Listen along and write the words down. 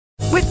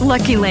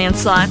Lucky Land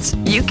Slots,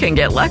 you can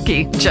get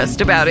lucky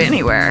just about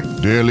anywhere.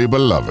 Dearly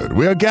beloved,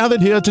 we are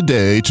gathered here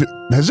today to...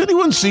 Has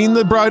anyone seen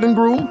the bride and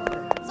groom?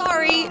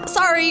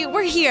 Sorry,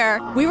 we're here.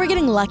 We were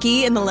getting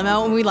lucky in the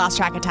limo and we lost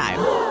track of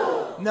time.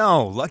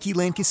 No, Lucky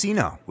Land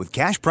Casino, with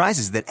cash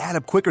prizes that add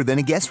up quicker than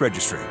a guest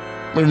registry.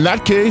 In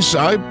that case,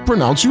 I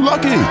pronounce you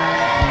lucky.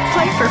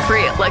 Play for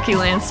free at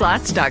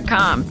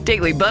LuckyLandSlots.com.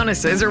 Daily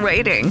bonuses are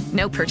waiting.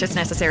 No purchase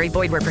necessary.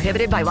 Void where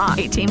prohibited by law.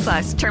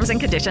 18+. Terms and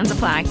conditions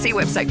apply. See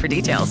website for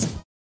details.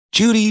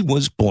 Judy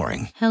was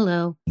boring.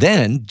 Hello.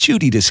 Then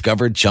Judy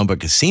discovered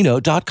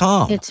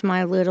ChumbaCasino.com. It's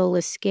my little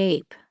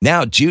escape.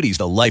 Now Judy's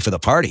the life of the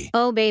party.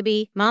 Oh,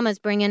 baby, mama's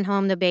bringing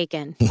home the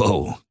bacon.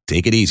 Whoa,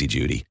 take it easy,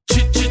 Judy.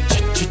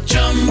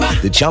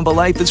 The Chumba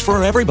life is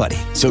for everybody.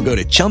 So go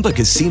to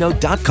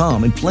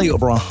ChumbaCasino.com and play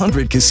over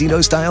 100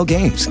 casino-style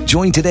games.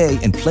 Join today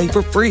and play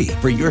for free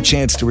for your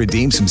chance to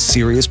redeem some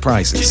serious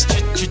prizes.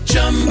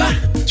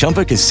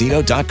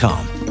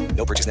 ChumbaCasino.com.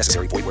 No purchase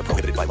necessary. Void where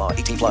prohibited by law.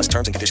 18+.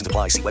 Terms and conditions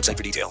apply. See website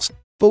for details.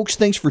 Folks,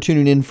 thanks for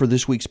tuning in for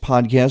this week's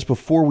podcast.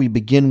 Before we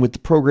begin with the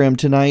program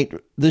tonight,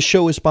 this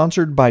show is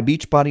sponsored by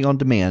Beachbody On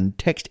Demand.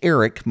 Text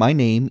ERIC, my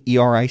name,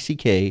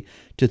 ERICK,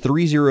 to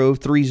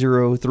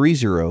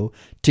 303030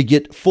 to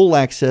get full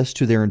access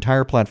to their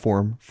entire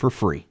platform for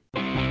free.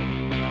 3,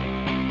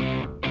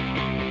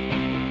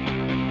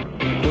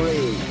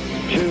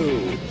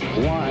 2,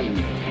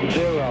 1,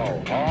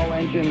 0. All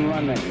engine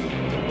running.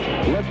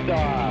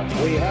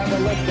 Liftoff. We have a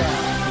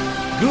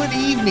liftoff. Good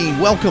evening.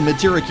 Welcome.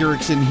 It's Eric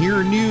Erickson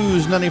here.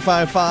 News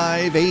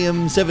 95.5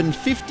 AM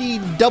 750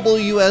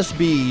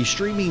 WSB.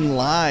 Streaming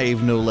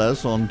live, no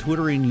less, on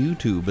Twitter and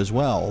YouTube as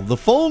well. The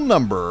phone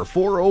number,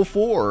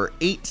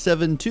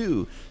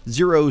 404-872-0750,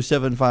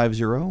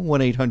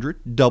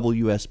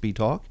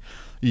 1-800-WSB-TALK.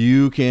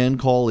 You can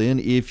call in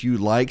if you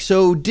like.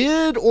 So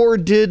did or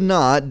did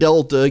not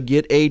Delta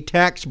get a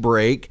tax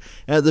break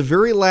at the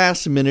very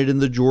last minute in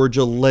the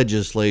Georgia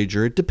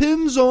legislature? It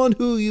depends on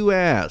who you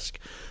ask.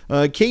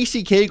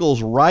 Casey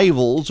Cagle's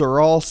rivals are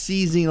all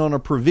seizing on a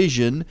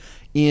provision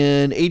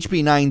in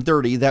HB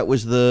 930. That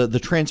was the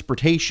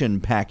transportation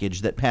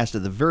package that passed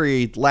at the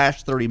very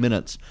last 30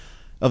 minutes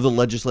of the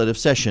legislative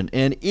session.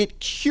 And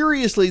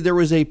curiously, there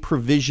was a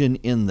provision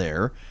in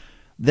there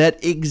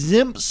that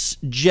exempts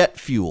jet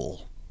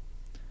fuel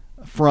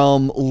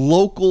from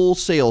local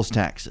sales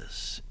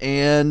taxes.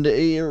 And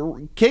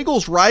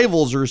Cagle's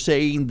rivals are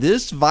saying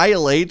this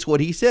violates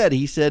what he said.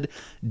 He said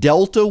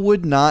Delta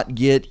would not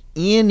get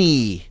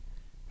any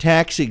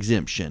tax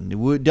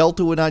exemption.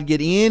 Delta would not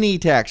get any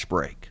tax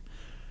break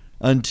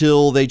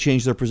until they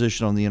change their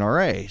position on the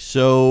NRA.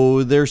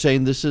 So they're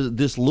saying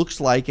this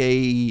looks like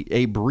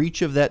a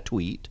breach of that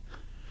tweet.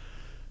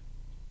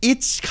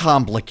 It's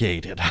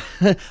complicated.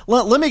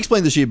 Let me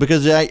explain this to you,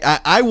 because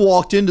I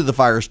walked into the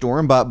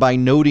firestorm by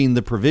noting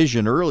the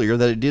provision earlier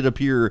that it did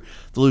appear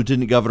the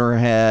lieutenant governor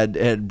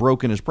had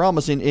broken his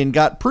promise and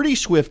got pretty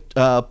swift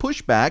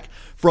pushback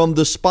from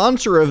the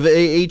sponsor of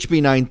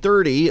HB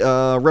 930,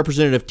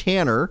 Representative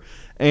Tanner,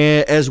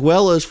 as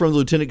well as from the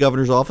lieutenant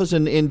governor's office,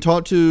 and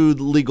talked to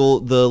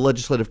the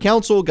legislative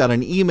council, got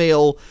an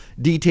email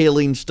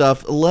detailing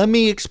stuff. Let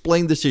me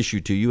explain this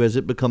issue to you as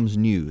it becomes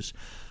news.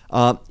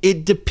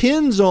 It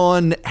depends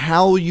on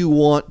how you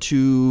want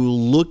to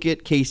look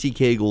at Casey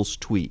Cagle's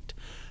tweet.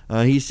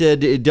 He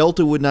said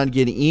Delta would not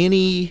get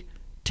any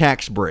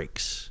tax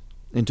breaks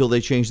until they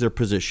change their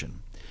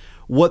position.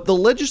 What the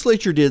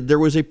legislature did, there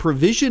was a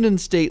provision in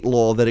state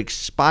law that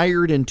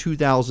expired in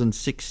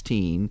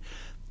 2016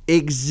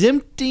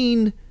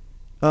 exempting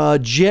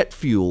jet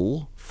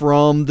fuel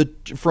from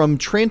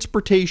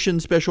transportation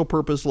special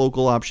purpose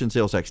local option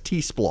sales tax,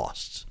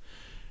 T-SPLOST.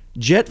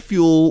 Jet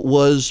fuel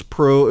was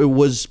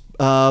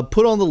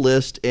put on the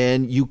list,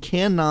 and you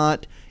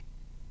cannot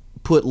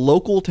put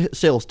local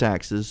sales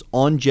taxes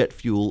on jet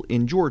fuel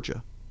in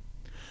Georgia.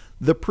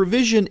 The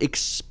provision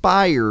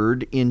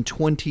expired in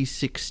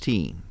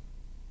 2016.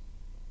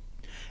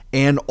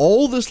 And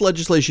all this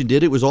legislation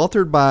did, it was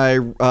authored by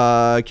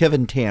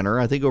Kevin Tanner,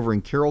 I think over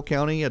in Carroll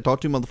County. I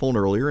talked to him on the phone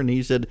earlier, and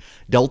he said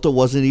Delta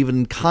wasn't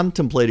even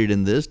contemplated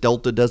in this.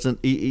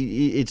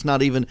 It's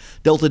not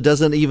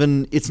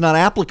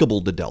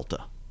applicable to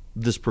Delta,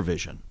 this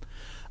provision.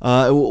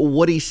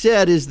 What he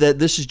said is that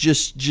this is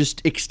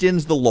just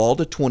extends the law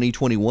to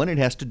 2021. It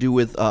has to do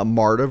with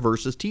MARTA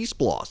versus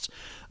T-SPLOST.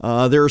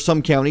 There are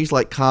some counties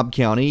like Cobb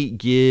County,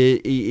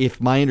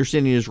 if my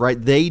understanding is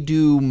right, they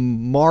do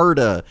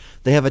MARTA.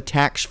 They have a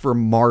tax for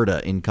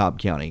MARTA in Cobb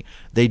County.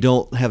 They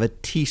don't have a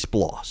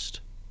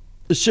T-SPLOST.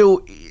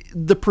 So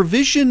the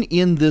provision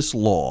in this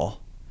law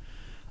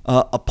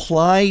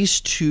applies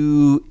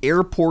to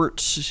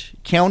airports,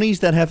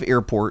 counties that have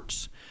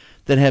airports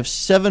that have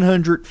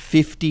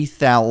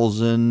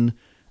 750,000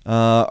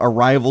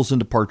 arrivals and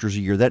departures a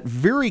year. That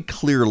very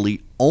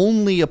clearly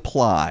only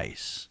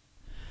applies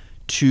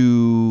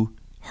to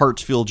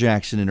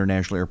Hartsfield-Jackson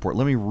International Airport.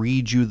 Let me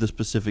read you the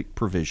specific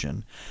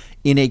provision.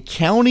 In a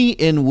county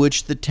in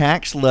which the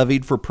tax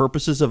levied for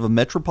purposes of a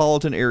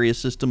metropolitan area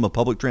system of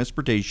public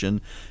transportation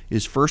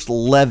is first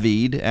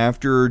levied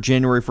after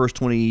January 1st,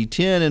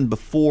 2010 and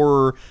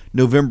before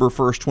November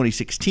 1st,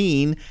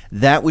 2016,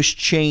 that was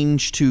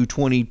changed to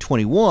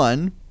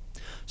 2021,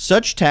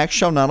 such tax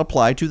shall not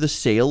apply to the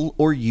sale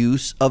or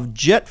use of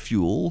jet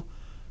fuel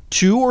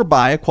to or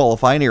by a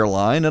qualifying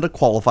airline at a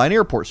qualifying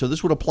airport. So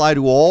this would apply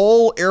to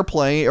all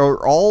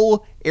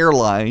airlines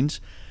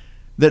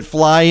that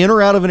fly in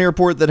or out of an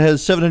airport that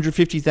has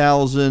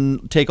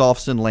 750,000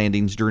 takeoffs and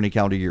landings during a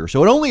calendar year.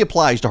 So it only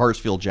applies to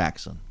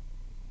Hartsfield-Jackson,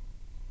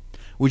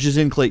 which is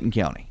in Clayton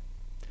County.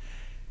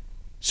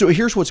 So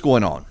here's what's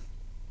going on.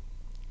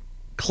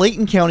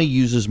 Clayton County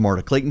uses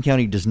MARTA. Clayton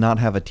County does not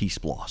have a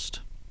T-SPLOST.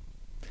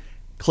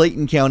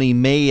 Clayton County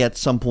may at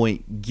some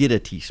point get a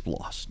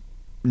T-SPLOST.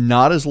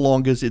 Not as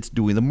long as it's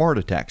doing the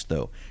MARTA tax,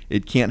 though.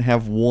 It can't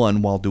have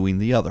one while doing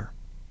the other.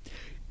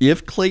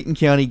 If Clayton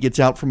County gets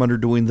out from under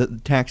doing the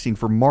taxing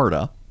for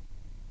MARTA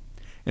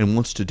and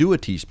wants to do a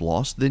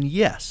T-SPLOST, then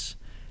yes,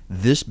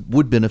 this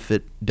would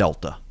benefit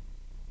Delta.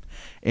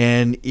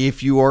 And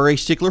if you are a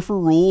stickler for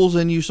rules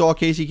and you saw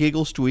Casey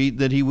Cagle's tweet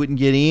that he wouldn't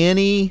get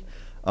any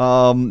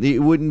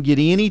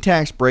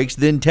tax breaks,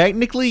 then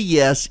technically,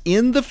 yes,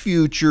 in the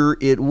future,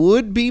 it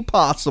would be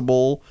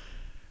possible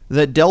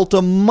that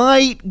Delta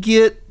might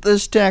get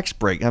this tax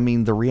break. I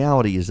mean, the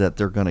reality is that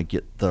they're going to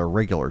get the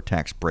regular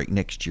tax break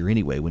next year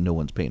anyway when no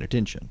one's paying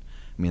attention.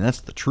 I mean,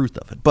 that's the truth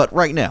of it. But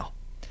right now,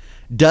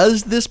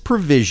 does this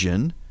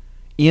provision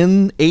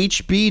in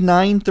HB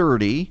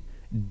 930,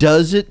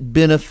 does it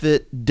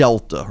benefit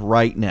Delta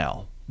right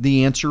now?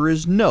 The answer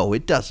is no,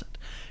 it doesn't.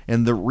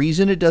 And the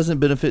reason it doesn't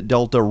benefit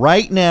Delta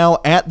right now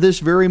at this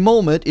very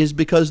moment is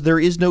because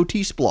there is no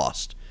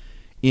T-SPLOST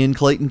in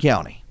Clayton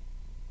County.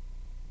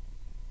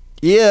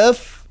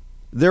 If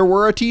there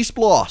were a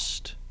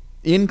T-SPLOST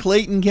in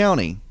Clayton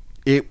County,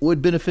 it would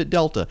benefit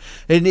Delta.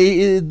 And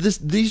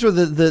these are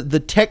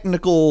the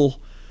technical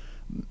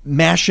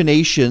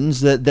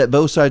machinations that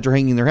both sides are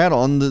hanging their hat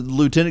on. The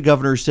lieutenant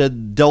governor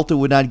said Delta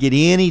would not get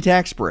any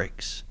tax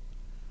breaks.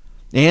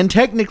 And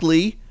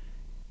technically,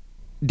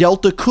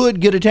 Delta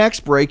could get a tax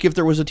break if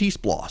there was a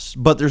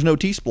T-SPLOST, but there's no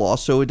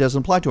T-SPLOST, so it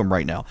doesn't apply to them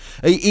right now.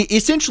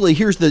 Essentially,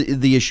 here's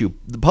the issue.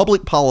 The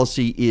public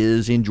policy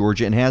is in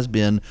Georgia and has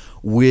been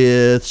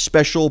with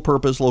special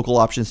purpose local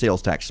option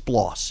sales tax,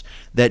 SPLOS,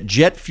 that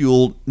jet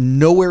fuel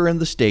nowhere in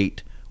the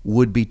state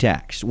would be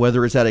taxed,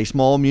 whether it's at a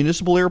small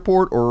municipal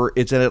airport or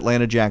it's at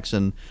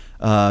Atlanta-Jackson,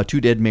 Two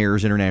Dead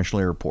Mayors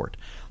International Airport.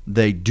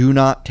 They do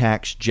not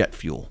tax jet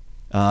fuel.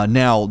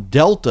 Now,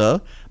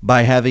 Delta,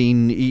 by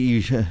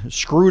having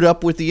screwed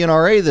up with the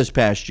NRA this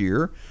past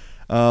year,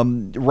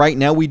 right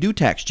now we do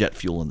tax jet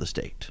fuel in the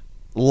state.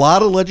 A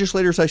lot of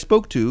legislators I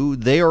spoke to,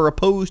 they are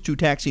opposed to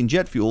taxing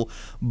jet fuel,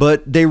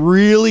 but they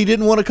really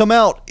didn't want to come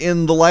out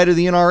in the light of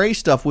the NRA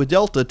stuff with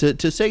Delta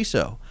to say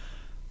so.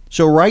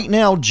 So right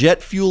now,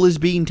 jet fuel is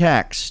being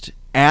taxed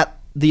at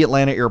the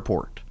Atlanta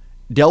airport.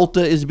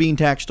 Delta is being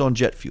taxed on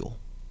jet fuel.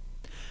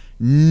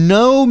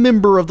 No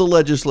member of the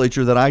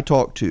legislature that I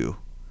talked to,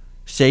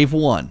 save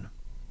one,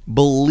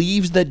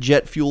 believes that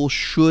jet fuel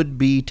should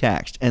be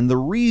taxed. And the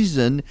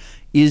reason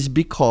is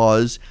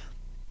because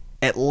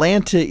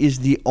Atlanta is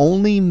the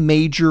only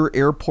major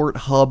airport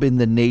hub in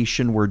the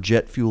nation where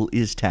jet fuel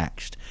is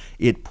taxed.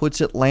 It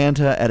puts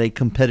Atlanta at a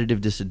competitive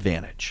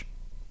disadvantage.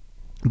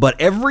 But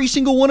every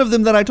single one of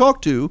them that I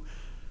talk to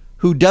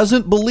who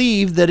doesn't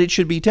believe that it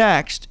should be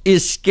taxed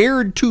is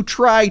scared to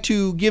try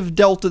to give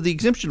Delta the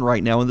exemption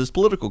right now in this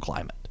political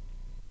climate.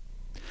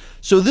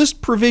 So this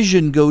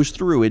provision goes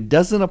through. It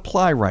doesn't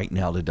apply right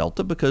now to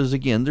Delta because,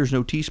 again, there's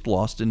no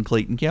T-SPLOST in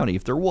Clayton County.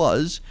 If there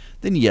was,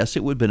 then yes,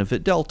 it would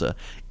benefit Delta.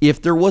 If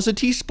there was a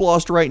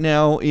T-SPLOST right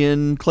now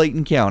in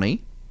Clayton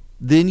County,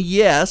 then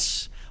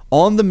yes,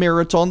 on the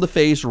merits, on the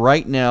face,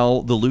 right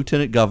now, the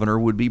lieutenant governor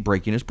would be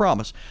breaking his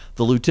promise.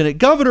 The lieutenant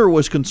governor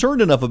was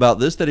concerned enough about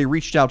this that he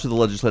reached out to the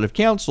legislative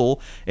council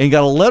and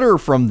got a letter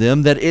from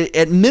them that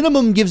at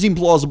minimum gives him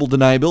plausible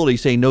deniability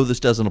saying, no, this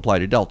doesn't apply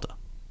to Delta.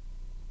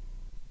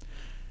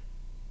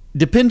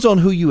 Depends on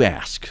who you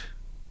ask.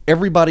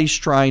 Everybody's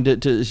trying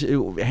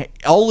to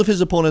all of his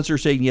opponents are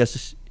saying,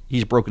 yes,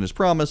 he's broken his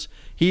promise.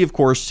 He, of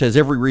course, has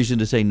every reason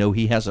to say, no,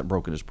 he hasn't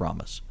broken his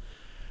promise.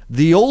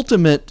 The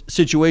ultimate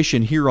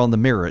situation here on the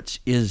merits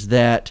is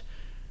that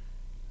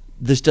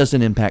this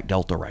doesn't impact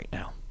Delta right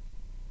now.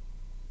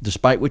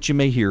 Despite what you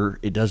may hear,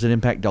 it doesn't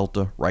impact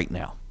Delta right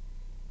now.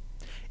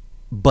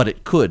 But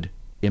it could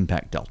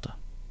impact Delta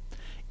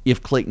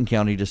if Clayton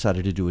County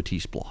decided to do a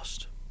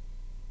T-SPLOST.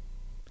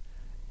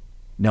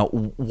 Now,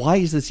 why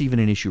is this even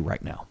an issue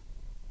right now?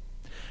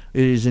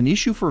 It is an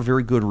issue for a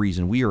very good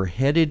reason. We are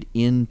headed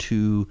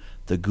into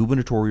the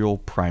gubernatorial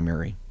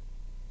primary.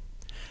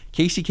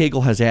 Casey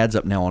Cagle has ads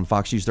up now on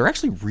Fox News. They're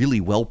actually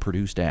really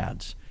well-produced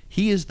ads.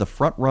 He is the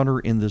front runner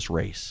in this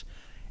race.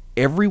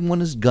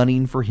 Everyone is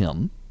gunning for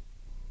him,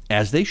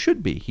 as they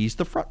should be. He's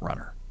the front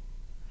runner.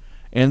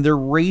 And they're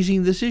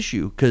raising this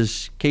issue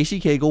because Casey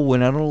Cagle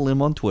went out on a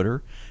limb on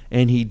Twitter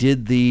and he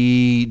did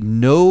the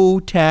no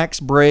tax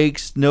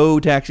breaks, no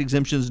tax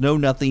exemptions, no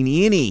nothing,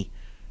 any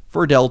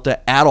for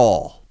Delta at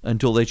all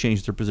until they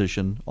changed their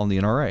position on the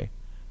NRA.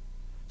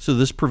 So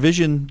this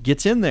provision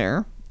gets in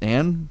there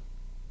and,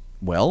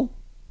 well,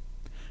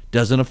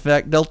 doesn't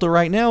affect Delta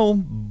right now,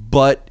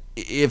 but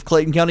if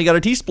Clayton County got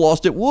a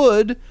T-splost, it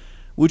would,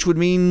 which would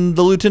mean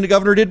the lieutenant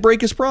governor did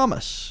break his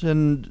promise,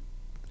 and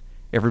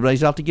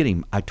everybody's out to get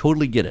him. I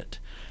totally get it.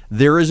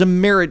 There is a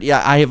merit.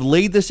 Yeah, I have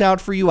laid this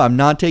out for you. I'm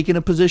not taking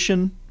a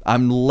position.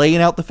 I'm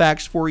laying out the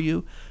facts for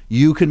you.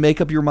 You can make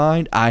up your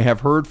mind. I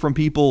have heard from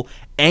people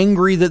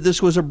angry that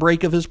this was a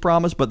break of his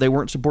promise, but they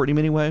weren't supporting him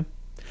anyway.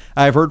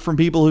 I've heard from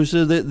people who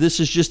said that this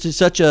is just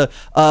such a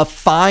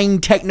fine,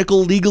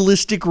 technical,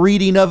 legalistic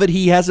reading of it.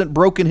 He hasn't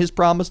broken his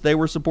promise. They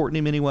were supporting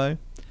him anyway.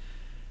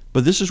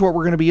 But this is what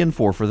we're going to be in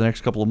for the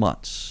next couple of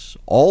months.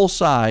 All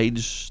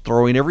sides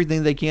throwing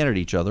everything they can at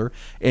each other,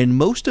 and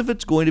most of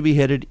it's going to be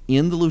headed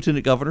in the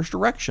lieutenant governor's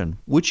direction,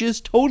 which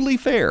is totally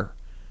fair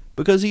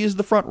because he is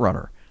the front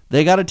runner.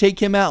 They got to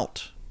take him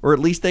out, or at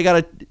least they got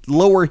to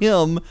lower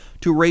him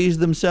to raise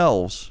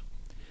themselves.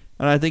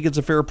 And I think it's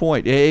a fair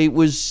point.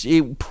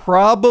 It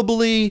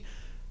probably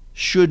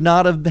should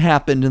not have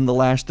happened in the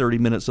last 30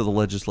 minutes of the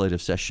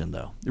legislative session,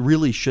 though. It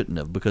really shouldn't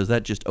have, because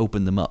that just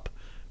opened them up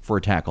for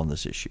attack on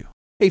this issue.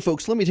 Hey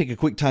folks, let me take a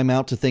quick time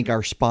out to thank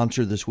our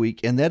sponsor this week,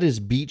 and that is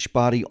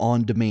Beachbody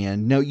On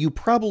Demand. Now, you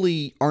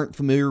probably aren't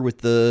familiar with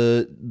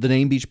the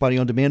name Beachbody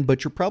On Demand,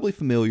 but you're probably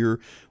familiar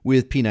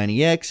with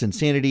P90X,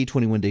 Insanity,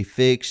 21-Day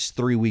Fix,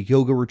 3-Week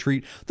Yoga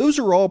Retreat. Those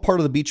are all part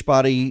of the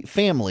Beachbody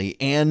family,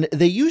 and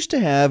they used to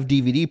have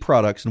DVD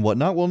products and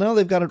whatnot. Well, now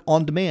they've got it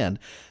on demand.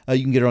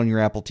 You can get it on your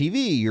Apple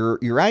TV, your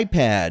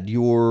iPad,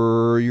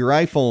 your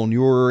iPhone,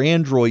 your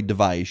Android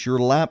device, your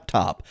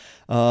laptop.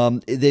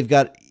 They've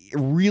got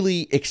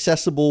really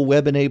accessible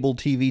web-enabled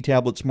TV,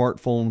 tablet,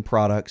 smartphone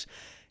products.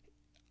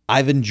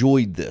 I've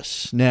enjoyed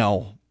this.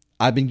 Now,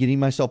 I've been getting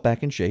myself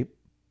back in shape,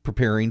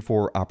 preparing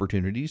for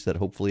opportunities that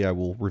hopefully I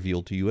will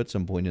reveal to you at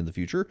some point in the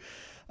future.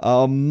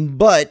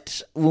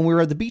 But when we were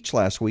at the beach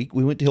last week,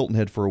 we went to Hilton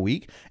Head for a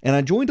week, and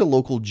I joined a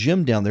local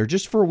gym down there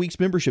just for a week's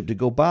membership to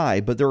go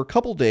by. But there were a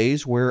couple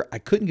days where I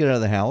couldn't get out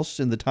of the house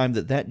in the time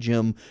that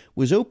gym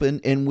was open,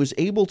 and was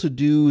able to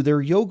do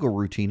their yoga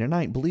routine at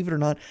night. Believe it or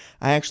not,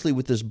 I actually,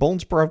 with this bone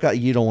spur I've got,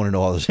 you don't want to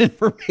know all this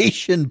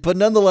information, but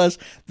nonetheless,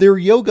 their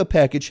yoga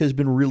package has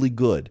been really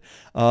good.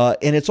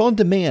 And it's on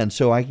demand,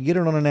 so I can get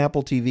it on an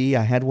Apple TV.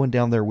 I had one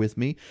down there with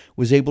me,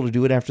 was able to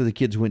do it after the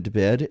kids went to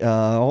bed.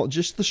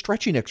 Just the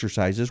stretching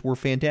exercises were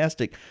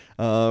fantastic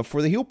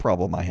for the heel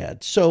problem I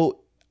had. So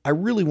I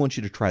really want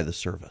you to try the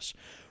service.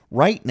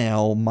 Right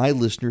now, my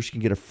listeners can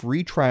get a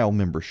free trial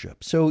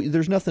membership. So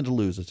there's nothing to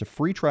lose. It's a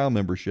free trial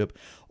membership.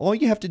 All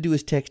you have to do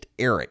is text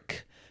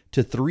ERIC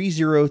to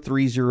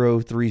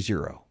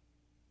 303030.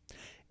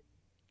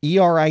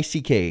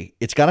 ERICK.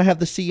 It's got to have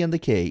the C and the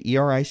K.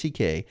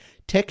 ERICK.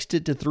 Text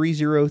it to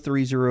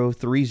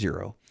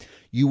 303030.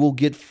 You will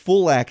get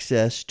full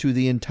access to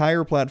the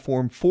entire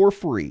platform for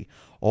free.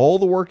 All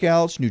the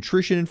workouts,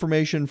 nutrition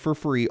information for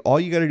free. All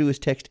you got to do is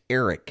text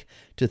ERIC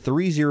to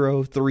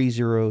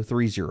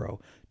 303030.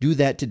 Do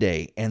that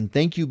today. And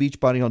thank you,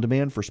 Beachbody On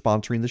Demand, for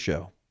sponsoring the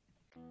show.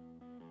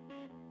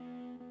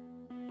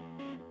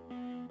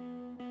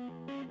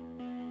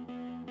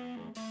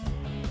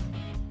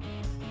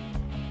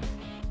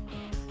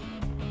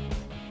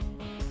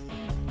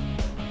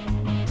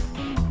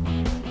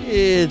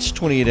 It's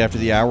 28 after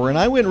the hour, and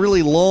I went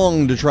really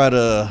long to try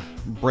to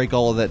break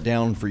all of that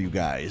down for you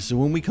guys. So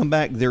when we come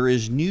back, there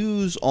is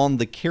news on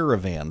the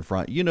caravan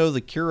front. You know,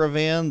 the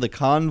caravan, the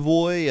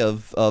convoy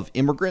of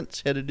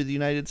immigrants headed to the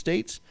United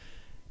States.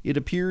 It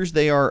appears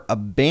they are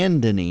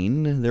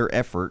abandoning their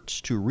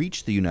efforts to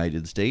reach the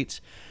United States,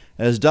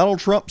 as Donald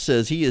Trump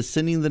says he is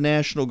sending the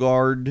National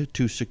Guard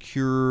to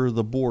secure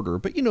the border.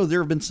 But, you know,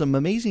 there have been some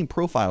amazing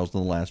profiles in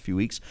the last few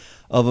weeks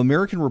of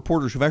American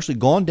reporters who've actually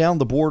gone down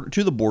the border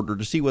to the border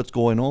to see what's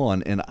going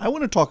on. And I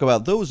want to talk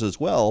about those as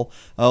well.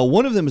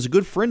 One of them is a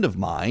good friend of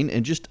mine,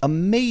 and just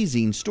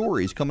amazing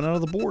stories coming out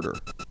of the border.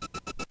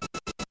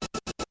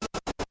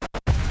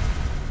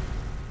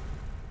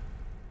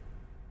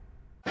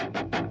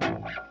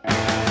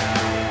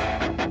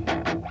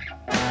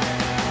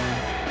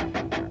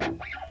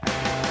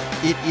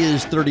 It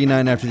is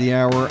 39 after the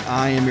hour.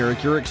 I am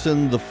Eric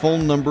Erickson. The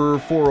phone number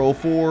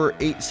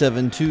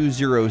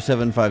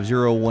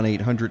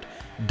 404-872-0750,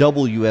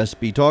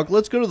 1-800-WSB Talk.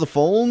 Let's go to the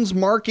phones.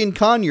 Mark in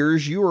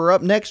Conyers, you are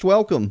up next.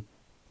 Welcome.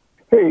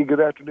 Hey,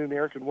 good afternoon,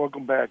 Eric, and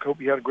welcome back.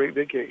 Hope you had a great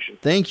vacation.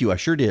 Thank you. I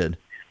sure did.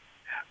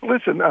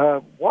 Listen,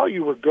 while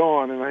you were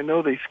gone, and I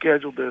know they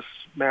scheduled this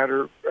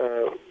matter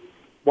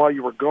while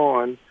you were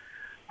gone,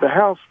 the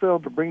House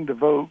failed to bring to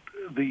vote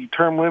the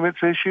term limits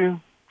issue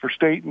for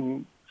state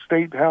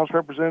House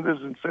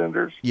representatives and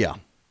senators. Yeah.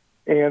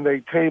 And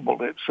they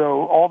tabled it.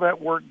 So all that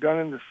work done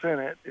in the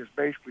Senate is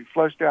basically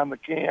flushed down the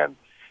can,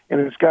 and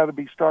it's got to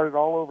be started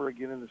all over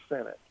again in the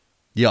Senate.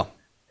 Yeah.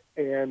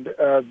 And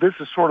this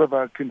is sort of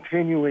a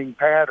continuing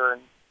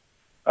pattern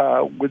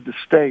with the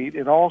state,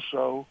 and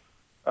also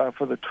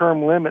for the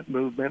term limit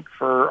movement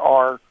for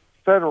our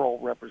federal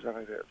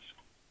representatives.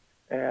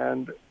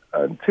 And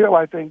until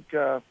I think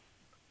the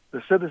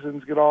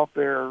citizens get off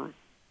their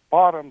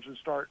bottoms and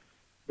start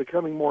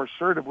becoming more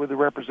assertive with the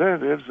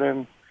representatives,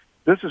 then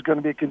this is going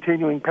to be a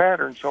continuing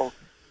pattern. So,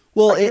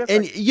 well,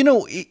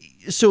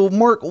 so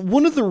Mark,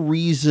 one of the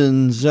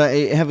reasons,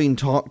 having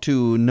talked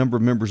to a number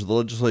of members of the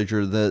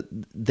legislature, that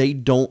they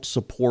don't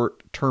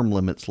support term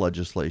limits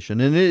legislation,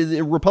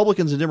 and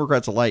Republicans and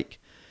Democrats alike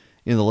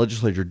in the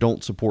legislature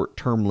don't support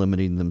term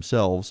limiting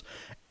themselves.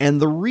 And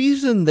the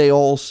reason they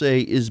all say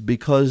is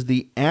because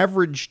the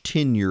average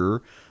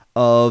tenure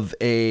of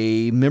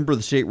a member of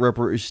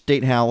the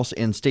state house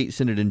and state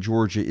senate in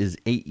Georgia is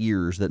 8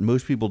 years, that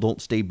most people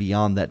don't stay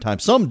beyond that time.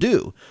 Some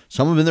do.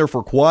 Some have been there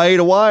for quite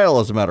a while,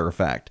 as a matter of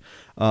fact.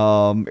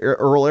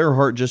 Earl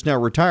Earhart just now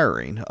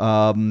retiring.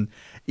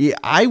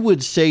 I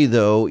would say,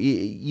 though,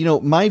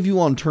 my view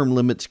on term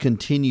limits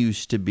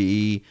continues to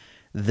be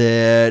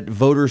that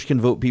voters can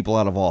vote people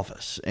out of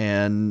office.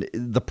 And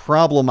the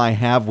problem I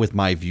have with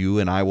my view,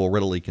 and I will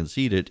readily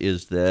concede it,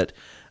 is that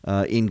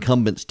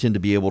incumbents tend to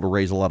be able to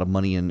raise a lot of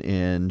money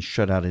and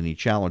shut out any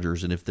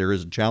challengers. And if there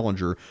is a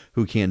challenger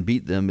who can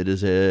beat them, it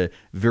is a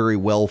very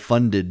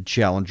well-funded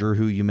challenger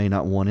who you may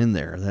not want in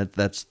there.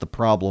 That's the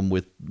problem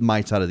with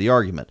my side of the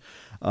argument.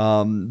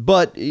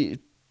 But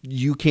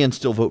you can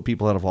still vote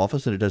people out of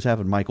office, and it does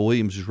happen. Michael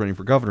Williams, who's running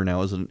for governor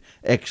now, is an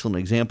excellent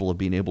example of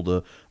being able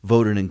to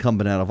vote an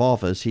incumbent out of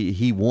office.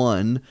 He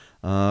won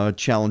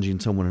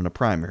challenging someone in a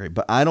primary.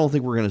 But I don't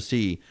think we're going to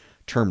see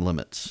term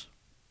limits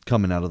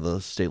coming out of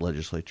the state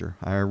legislature.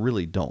 I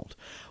really don't.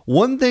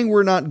 One thing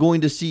we're not going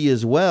to see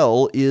as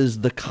well is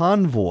the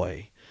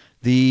convoy.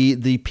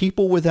 The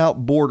People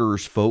Without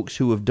Borders folks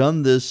who have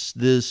done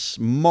this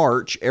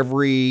march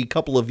every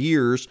couple of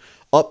years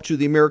up to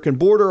the American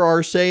border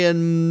are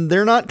saying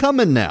they're not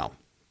coming now.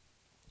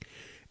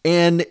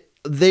 And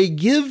they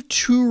give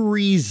two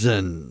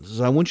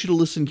reasons. I want you to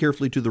listen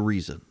carefully to the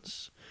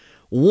reasons.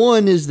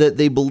 One is that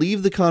they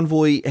believe the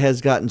convoy has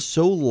gotten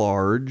so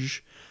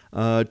large,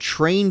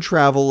 train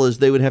travel, as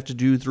they would have to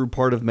do through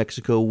part of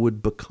Mexico,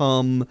 would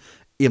become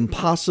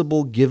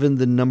impossible given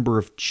the number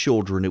of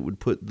children. It would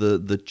put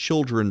the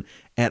children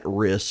at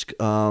risk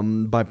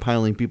by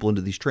piling people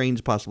into these trains,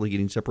 possibly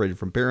getting separated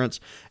from parents,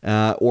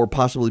 or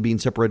possibly being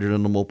separated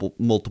on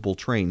multiple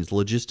trains.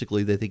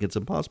 Logistically, they think it's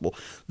impossible.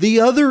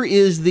 The other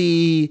is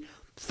the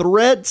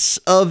threats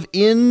of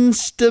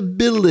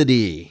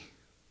instability.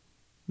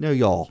 Now,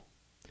 y'all,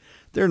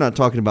 they're not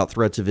talking about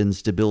threats of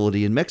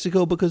instability in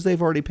Mexico because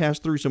they've already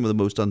passed through some of the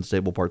most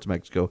unstable parts of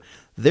Mexico.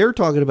 They're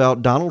talking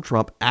about Donald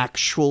Trump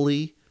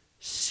actually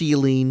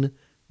sealing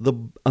the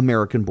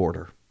American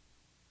border.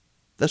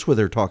 That's what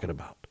they're talking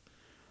about.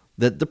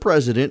 That the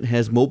president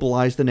has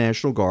mobilized the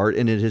National Guard,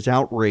 and it has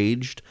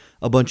outraged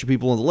a bunch of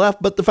people on the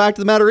left. But the fact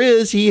of the matter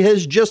is, he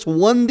has just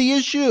won the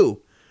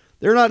issue.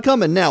 They're not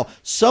coming. Now,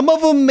 some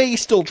of them may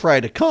still try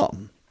to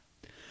come.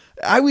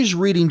 I was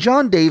reading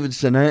John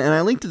Davidson, and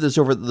I linked to this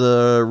over at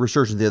the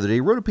Resurgence the other day.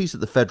 He wrote a piece at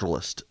the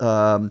Federalist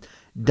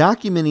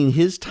documenting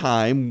his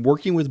time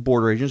working with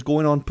border agents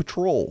going on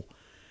patrol,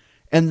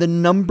 and the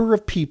number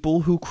of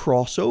people who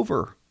cross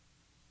over,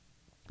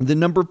 the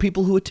number of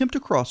people who attempt to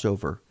cross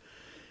over.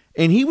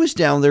 And he was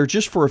down there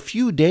just for a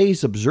few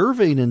days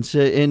observing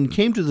and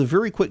came to the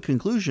very quick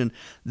conclusion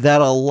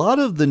that a lot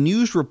of the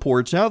news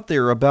reports out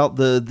there about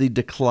the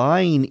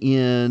decline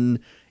in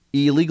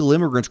illegal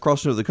immigrants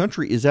crossing over the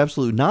country is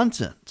absolute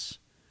nonsense.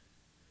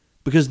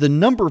 Because the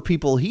number of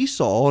people he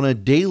saw on a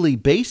daily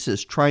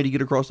basis trying to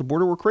get across the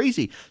border were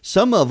crazy.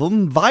 Some of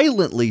them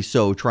violently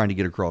so, trying to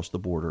get across the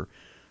border.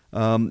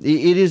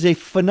 It is a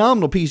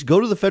phenomenal piece. Go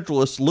to the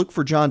Federalist, look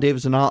for John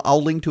Davis, and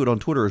I'll link to it on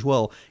Twitter as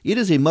well. It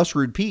is a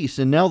must-read piece,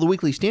 and now the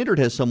Weekly Standard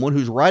has someone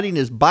who's riding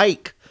his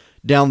bike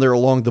down there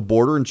along the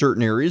border in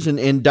certain areas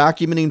and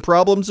documenting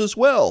problems as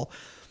well.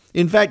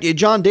 In fact,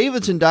 John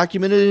Davidson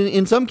documented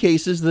in some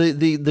cases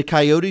the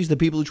coyotes, the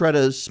people who try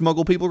to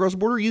smuggle people across the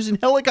border, using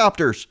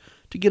helicopters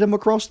to get them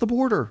across the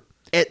border.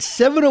 At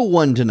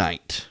 7:01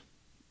 tonight,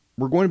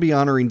 we're going to be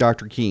honoring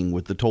Dr. King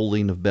with the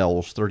tolling of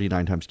bells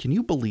 39 times. Can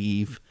you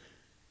believe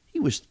he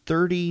was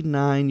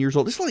 39 years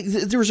old? It's like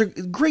there was a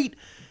great...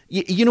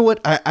 You know what?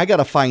 I got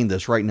to find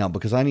this right now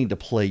because I need to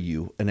play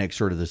you an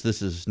excerpt of this.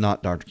 This is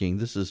not Dr. King.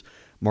 This is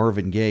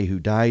Marvin Gaye, who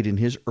died in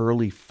his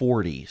early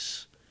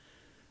 40s.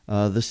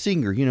 The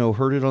singer,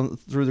 heard it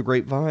through the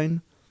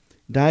grapevine,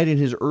 died in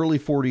his early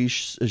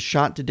 40s,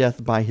 shot to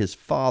death by his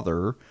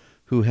father,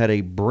 who had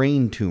a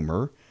brain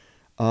tumor.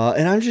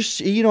 And I'm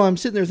just, I'm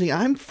sitting there thinking,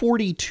 I'm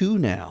 42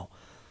 now.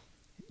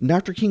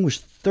 Dr. King was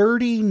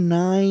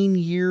 39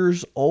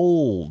 years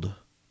old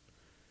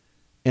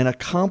and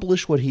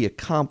accomplished what he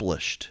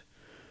accomplished.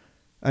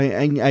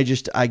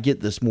 I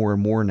get this more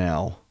and more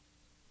now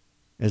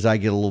as I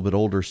get a little bit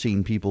older,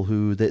 seeing people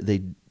who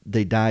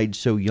they died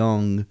so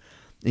young.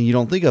 And you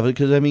don't think of it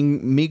because,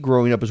 me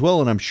growing up as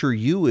well, and I'm sure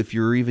you, if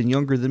you're even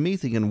younger than me,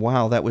 thinking,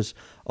 wow, that was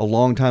a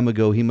long time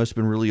ago. He must have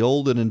been really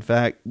old. And in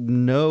fact,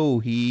 no,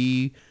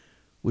 he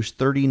was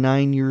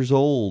 39 years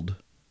old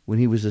when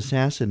he was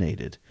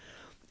assassinated.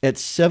 At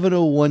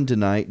 7:01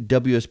 tonight,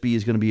 WSB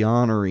is going to be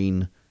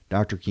honoring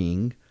Dr.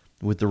 King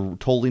with the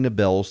tolling of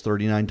bells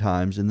 39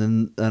 times, and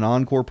then an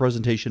encore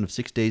presentation of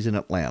 6 days in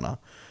Atlanta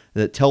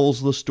that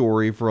tells the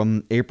story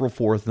from April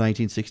 4th,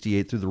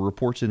 1968, through the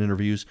reports and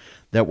interviews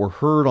that were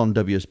heard on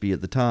WSB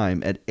at the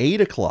time. At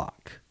 8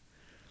 o'clock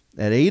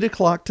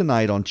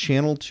tonight on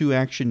Channel 2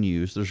 Action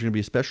News, there's going to be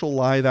a special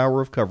live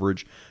hour of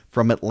coverage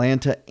from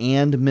Atlanta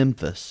and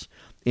Memphis.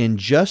 And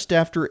just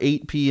after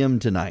 8 p.m.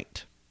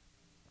 tonight,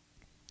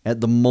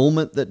 at the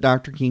moment that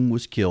Dr. King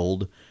was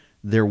killed,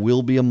 there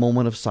will be a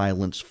moment of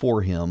silence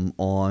for him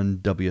on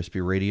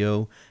WSB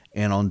Radio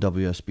and on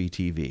WSB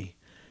TV.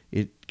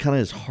 It kind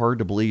of is hard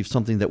to believe,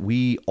 something that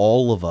we,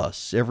 all of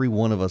us, every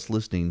one of us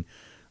listening,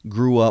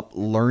 grew up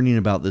learning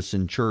about this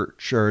in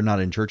church, or not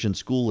in church, in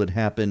school. It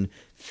happened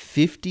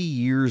 50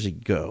 years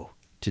ago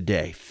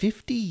today.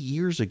 50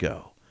 years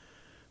ago.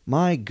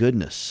 My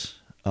goodness.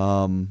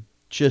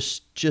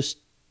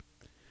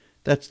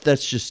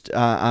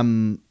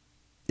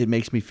 It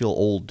makes me feel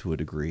old to a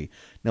degree.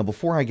 Now,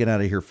 before I get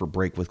out of here for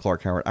break with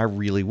Clark Howard,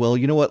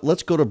 you know what?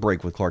 Let's go to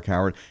break with Clark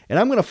Howard. And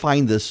I'm going to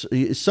find this.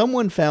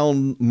 Someone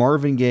found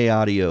Marvin Gaye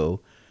audio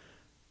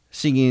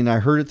singing I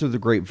Heard It Through the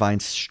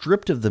Grapevine,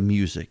 stripped of the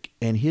music.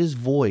 And his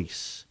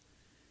voice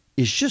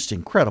is just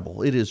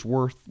incredible. It is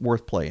worth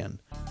playing.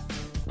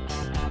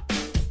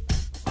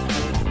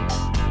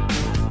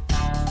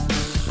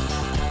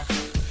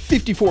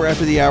 54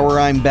 after the hour,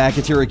 I'm back.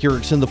 It's Eric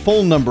Erickson. The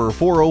phone number,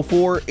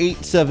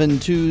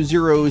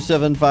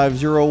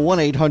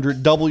 404-872-0750,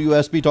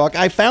 1-800-WSB-TALK.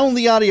 I found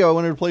the audio I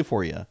wanted to play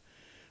for you.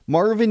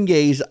 Marvin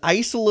Gaye's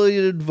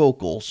isolated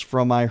vocals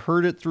from I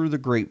Heard It Through the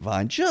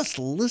Grapevine. Just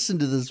listen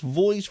to this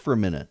voice for a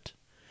minute.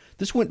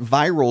 This went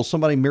viral.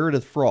 Somebody,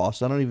 Meredith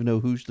Frost, I don't even know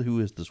who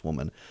is this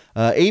woman.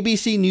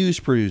 ABC News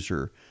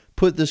producer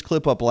put this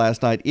clip up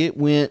last night. It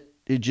went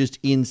just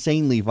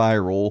insanely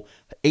viral.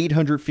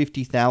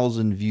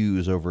 850,000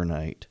 views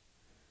overnight.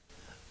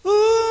 Ooh,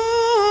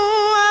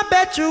 I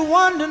bet you're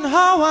wondering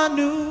how I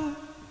knew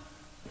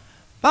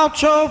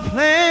about your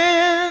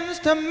plans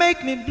to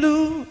make me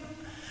blue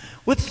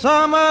with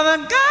some other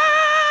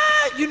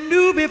guy you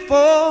knew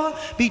before.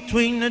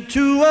 Between the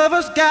two of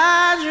us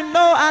guys, you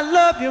know I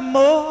love you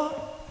more.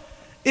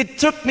 It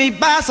took me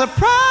by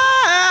surprise,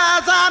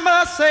 I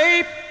must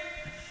say,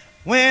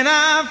 when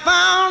I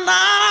found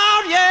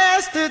out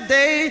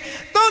yesterday.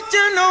 Don't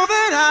you know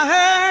that I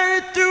heard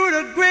it through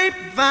the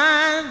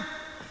grapevine?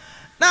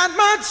 Not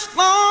much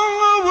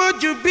longer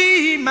would you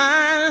be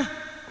mine.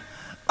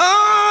 Oh,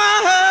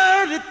 I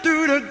heard it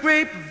through the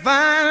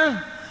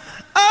grapevine.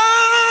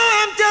 Oh,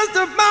 I'm just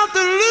about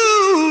to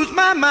lose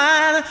my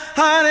mind.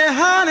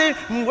 Honey,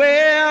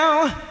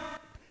 well.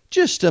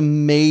 Just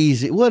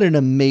amazing. What an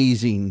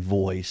amazing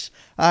voice.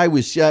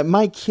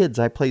 My kids,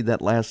 I played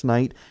that last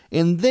night,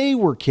 and they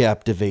were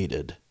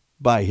captivated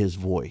by his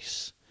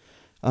voice.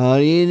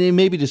 And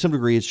maybe to some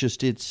degree,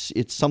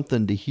 it's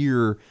something to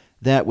hear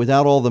that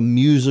without all the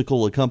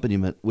musical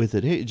accompaniment with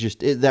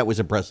it. That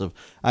was impressive.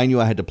 I knew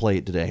I had to play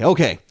it today.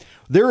 Okay,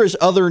 there is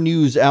other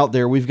news out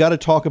there. We've got to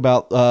talk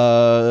about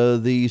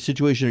the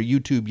situation at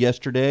YouTube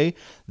yesterday.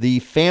 The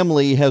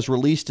family has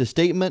released a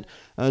statement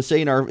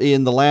saying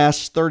in the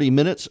last 30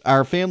 minutes,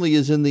 our family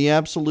is in the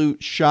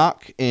absolute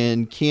shock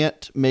and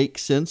can't make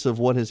sense of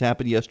what has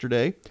happened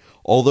yesterday.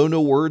 Although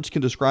no words can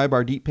describe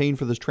our deep pain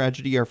for this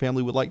tragedy, our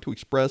family would like to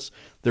express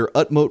their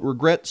utmost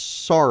regret,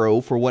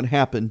 sorrow for what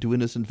happened to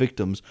innocent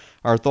victims.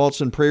 Our thoughts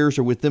and prayers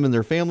are with them and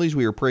their families.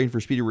 We are praying for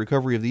speedy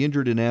recovery of the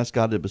injured and ask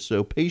God to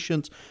bestow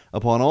patience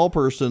upon all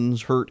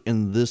persons hurt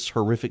in this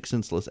horrific,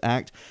 senseless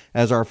act.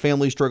 As our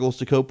family struggles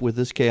to cope with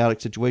this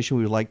chaotic situation,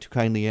 we would like to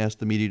kindly ask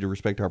the media to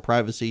respect our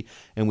privacy,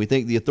 and we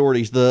thank the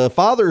authorities. The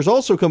father is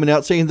also coming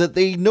out saying that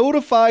they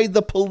notified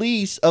the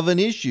police of an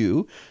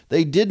issue.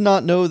 They did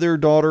not know their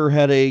daughter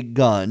had a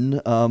gun,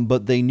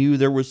 but they knew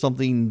there was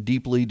something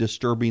deeply,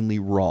 disturbingly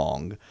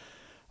wrong.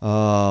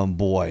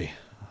 Boy,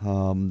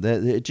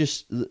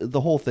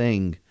 the whole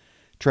thing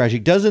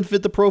tragic. Doesn't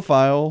fit the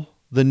profile.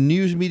 The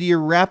news media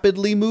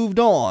rapidly moved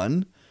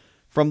on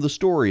from the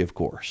story, of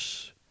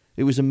course.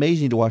 It was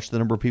amazing to watch the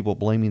number of people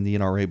blaming the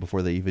NRA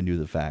before they even knew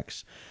the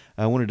facts.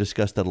 I want to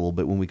discuss that a little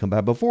bit when we come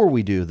back. Before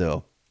we do,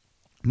 though,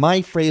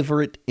 my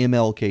favorite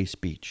MLK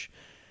speech.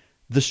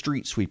 The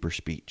street sweeper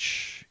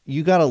speech.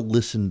 You got to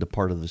listen to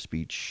part of the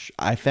speech.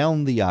 I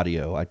found the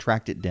audio. I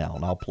tracked it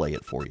down. I'll play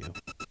it for you.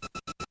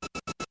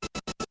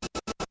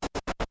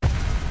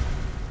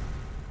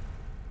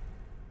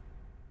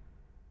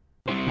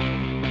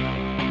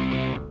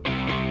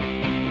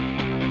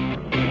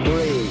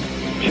 Three,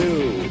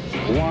 two,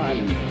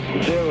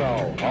 1,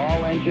 0.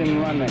 All engine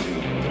running.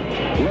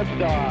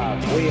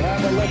 Liftoff. We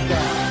have a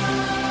liftoff.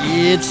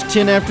 It's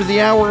 10 after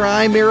the hour.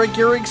 I'm Eric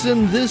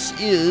Erickson. This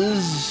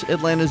is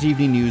Atlanta's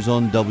Evening News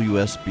on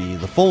WSB.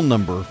 The phone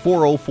number,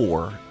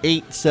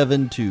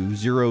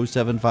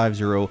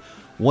 404-872-0750,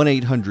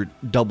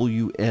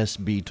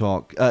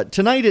 1-800-WSB-TALK.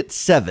 Tonight at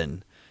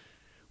 7,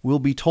 we'll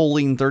be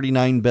tolling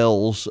 39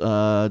 bells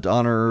to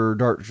honor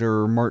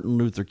Dr. Martin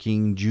Luther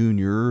King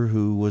Jr.,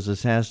 who was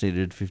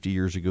assassinated 50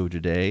 years ago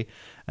today.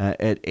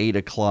 At 8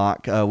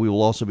 o'clock, we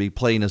will also be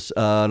playing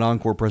an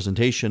encore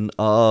presentation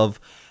of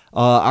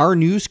our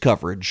news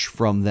coverage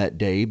from that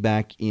day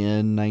back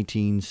in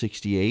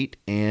 1968.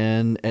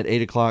 And at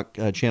 8 o'clock,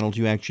 Channel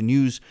 2 Action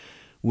News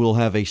will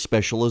have a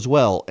special as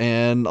well.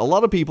 And a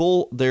lot of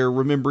people, they're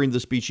remembering the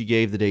speech he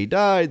gave the day he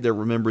died. They're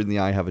remembering the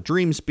I Have a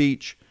Dream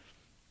speech.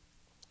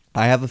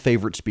 I have a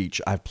favorite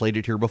speech. I've played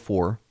it here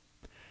before.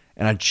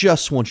 And I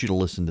just want you to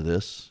listen to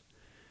this,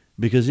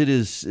 because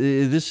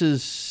this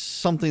is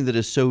something that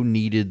is so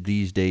needed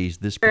these days,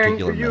 this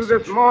particular message. To you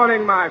this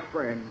morning, my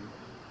friend,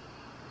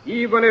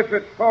 even if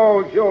it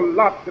falls your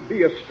lot to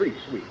be a street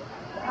sweeper,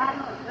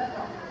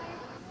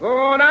 go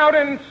on out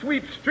and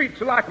sweep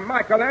streets like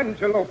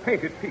Michelangelo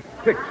painted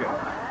pictures.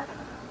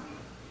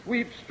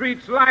 Sweep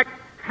streets like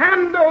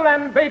Handel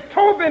and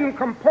Beethoven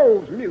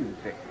composed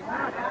music.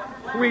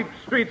 Sweep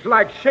streets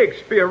like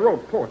Shakespeare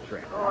wrote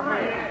poetry.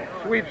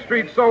 Sweep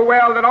streets so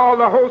well that all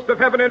the host of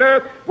heaven and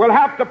earth will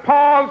have to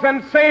pause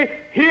and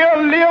say, here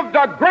lived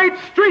a great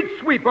street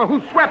sweeper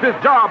who swept his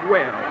job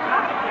well.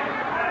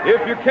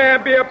 If you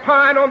can't be a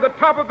pine on the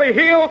top of the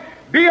hill,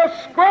 be a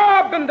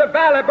scrub in the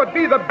valley, but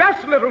be the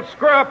best little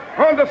scrub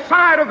on the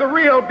side of the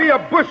reel. Be a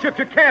bush if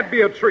you can't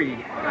be a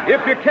tree.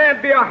 If you can't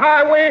be a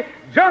highway,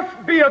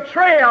 just be a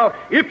trail.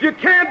 If you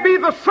can't be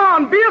the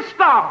sun, be a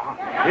star.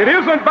 It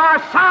isn't by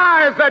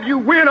size that you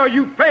win or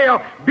you fail.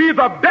 Be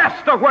the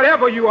best of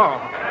whatever you are.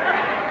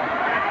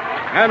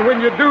 And when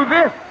you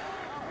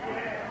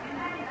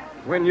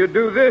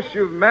do this,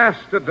 you've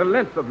mastered the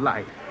length of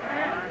life.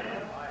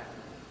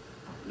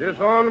 This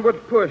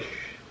onward push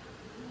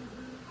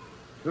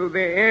to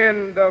the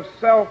end of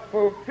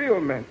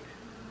self-fulfillment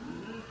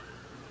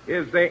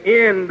is the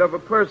end of a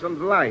person's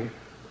life.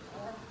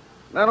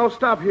 Now, don't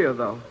stop here,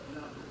 though.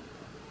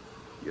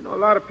 You know, a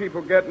lot of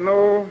people get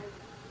no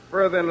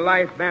further in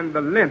life than the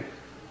length.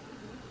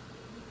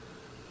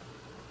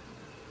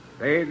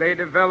 They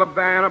develop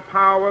their inner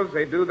powers.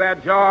 They do their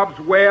jobs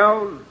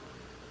well.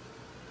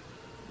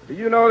 Do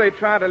you know they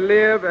try to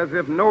live as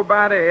if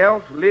nobody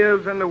else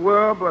lives in the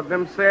world but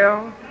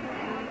themselves?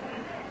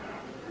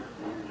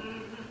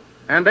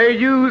 And they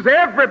use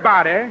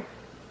everybody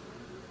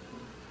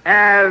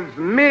as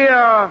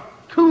mere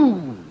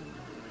tools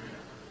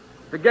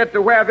to get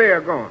to where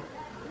they're going.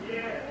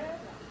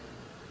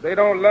 They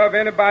don't love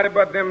anybody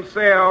but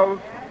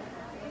themselves.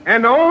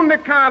 And the only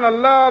kind of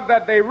love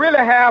that they really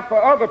have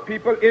for other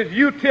people is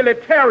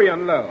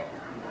utilitarian love.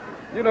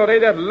 You know, they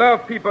just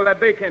love people that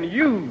they can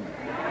use.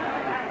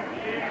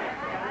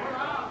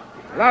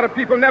 A lot of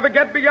people never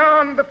get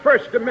beyond the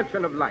first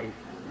dimension of life.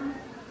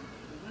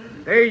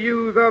 They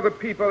use other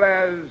people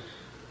as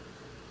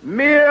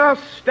mere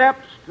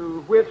steps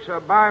to which or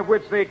by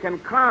which they can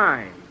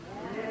climb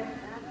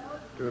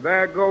to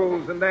their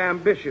goals and their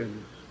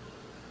ambitions.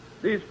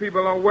 These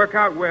people don't work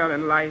out well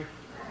in life.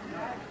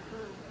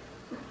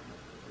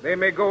 They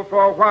may go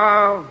for a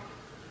while.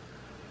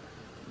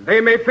 They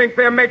may think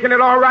they're making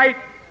it all right.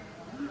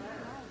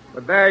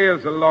 But there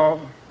is a law.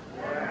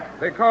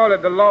 They call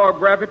it the law of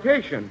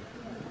gravitation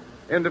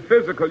in the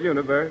physical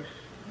universe.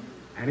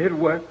 And it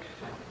works.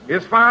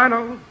 It's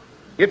final.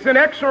 It's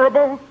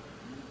inexorable.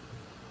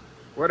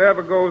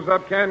 Whatever goes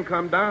up can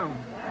come down.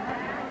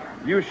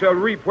 You shall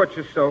reap what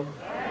you sow.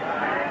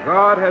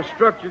 God has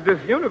structured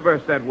this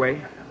universe that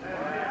way.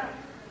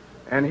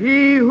 And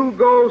he who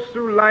goes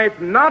through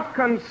life not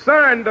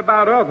concerned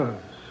about others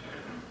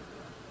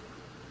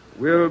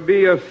will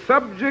be a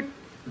subject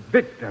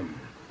victim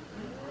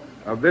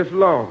of this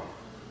law.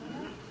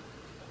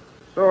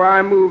 So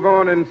I move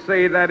on and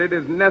say that it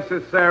is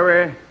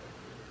necessary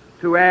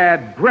to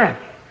add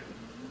breadth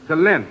to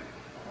length.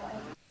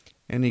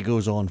 And he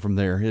goes on from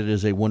there. It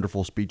is a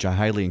wonderful speech. I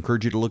highly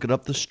encourage you to look it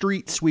up. The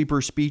street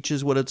sweeper speech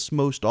is what it's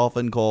most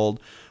often called,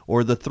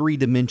 or the 3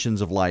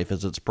 dimensions of life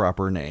is its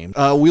proper name.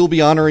 We'll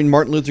be honoring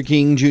Martin Luther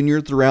King Jr.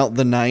 throughout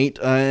the night,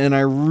 and I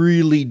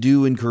really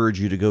do encourage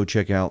you to go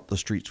check out the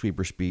street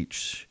sweeper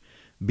speech.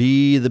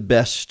 Be the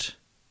best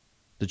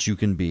that you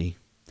can be.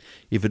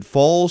 If it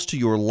falls to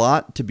your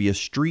lot to be a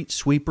street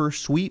sweeper,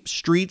 sweep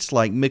streets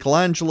like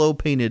Michelangelo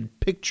painted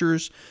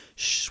pictures,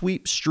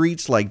 sweep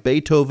streets like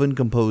Beethoven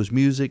composed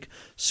music,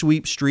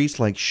 sweep streets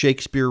like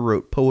Shakespeare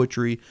wrote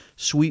poetry,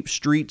 sweep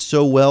streets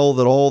so well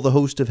that all the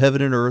host of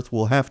heaven and earth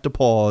will have to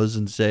pause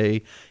and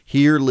say,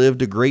 here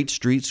lived a great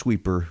street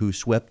sweeper who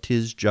swept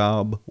his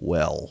job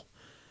well.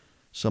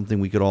 Something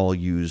we could all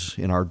use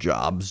in our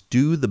jobs.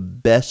 Do the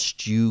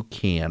best you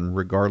can,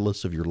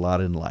 regardless of your lot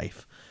in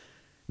life.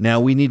 Now,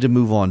 we need to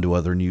move on to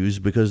other news,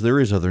 because there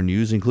is other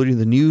news, including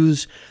the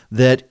news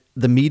that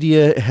the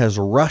media has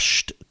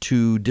rushed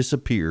to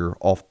disappear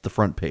off the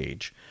front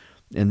page.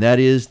 And that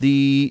is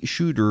the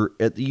shooter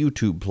at the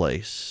YouTube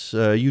place.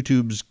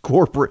 YouTube's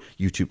corporate...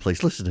 YouTube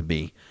place, listen to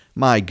me.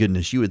 My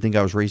goodness, you would think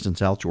I was raised in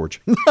South Georgia.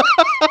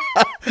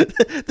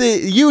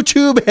 The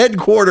YouTube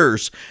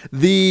headquarters.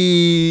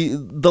 The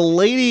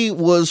lady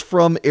was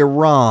from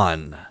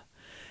Iran.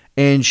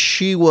 and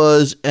she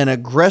was an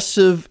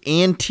aggressive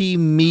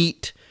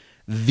anti-meat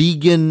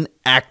vegan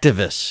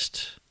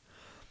activist.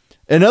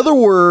 In other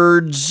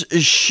words,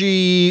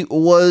 she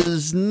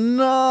was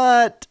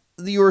not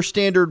your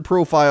standard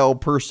profile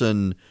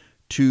person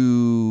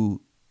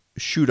to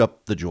shoot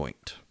up the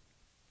joint.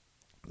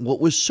 What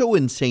was so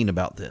insane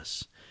about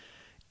this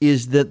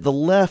is that the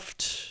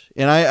left,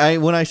 and I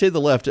when I say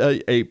the left,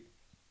 a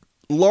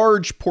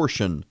large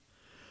portion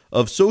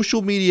of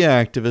social media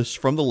activists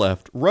from the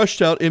left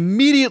rushed out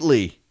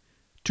immediately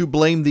to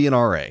blame the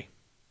NRA.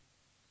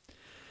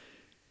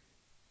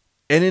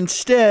 And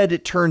instead,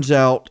 it turns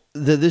out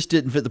that this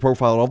didn't fit the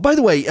profile at all. By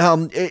the way,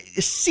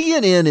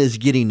 CNN is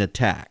getting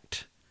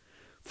attacked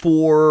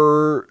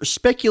for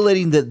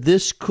speculating that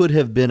this could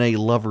have been a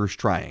lover's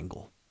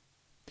triangle.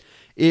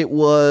 It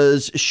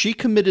was she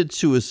committed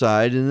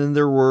suicide, and then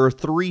there were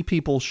 3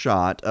 people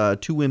shot,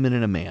 2 women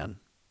and a man.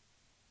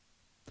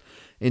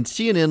 And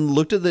CNN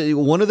looked at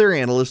one of their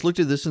analysts looked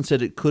at this and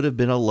said it could have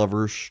been a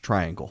lover's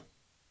triangle.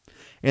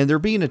 And they're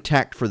being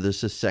attacked for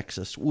this as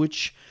sexist,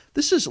 which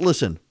this is,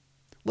 listen,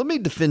 let me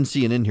defend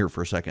CNN here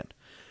for a second.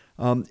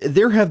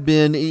 There have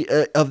been,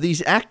 of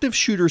these active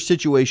shooter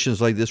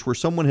situations like this where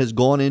someone has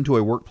gone into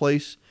a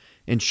workplace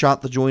and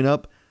shot the joint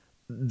up,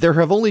 there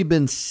have only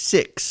been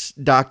 6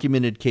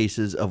 documented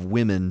cases of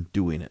women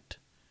doing it.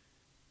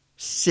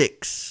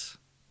 6.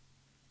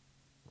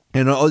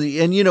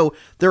 And you know,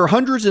 there are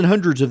hundreds and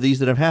hundreds of these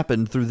that have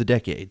happened through the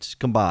decades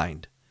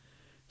combined.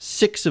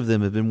 6 of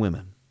them have been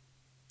women.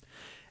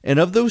 And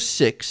of those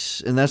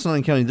 6, and that's not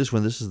even counting this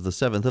one, this is the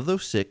 7th, of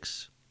those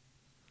 6,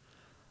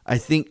 I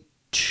think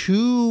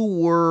 2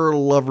 were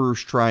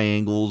lovers'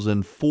 triangles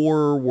and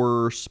 4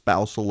 were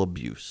spousal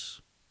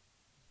abuse.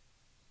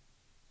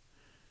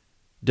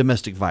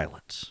 Domestic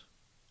violence.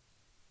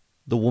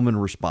 The woman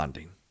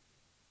responding.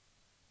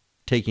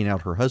 Taking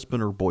out her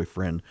husband or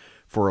boyfriend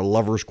for a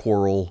lover's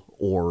quarrel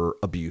or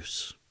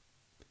abuse.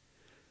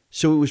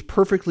 So it was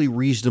perfectly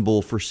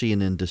reasonable for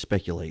CNN to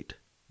speculate,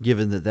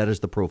 given that that is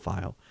the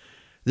profile.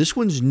 This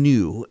one's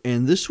new,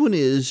 and this one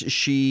is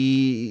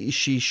she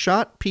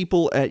shot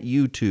people at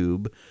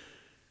YouTube,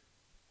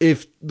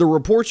 if the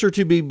reports are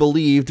to be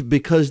believed,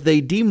 because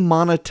they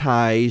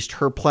demonetized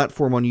her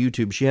platform on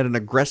YouTube. She had an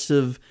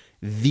aggressive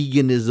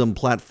veganism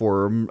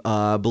platform.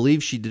 I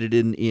believe she did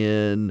it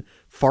in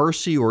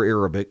Farsi or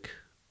Arabic.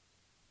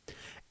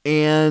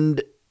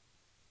 And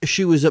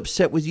she was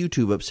upset with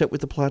YouTube, upset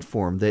with the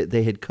platform.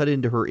 They had cut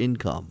into her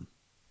income.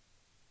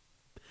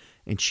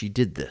 And she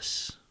did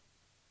this.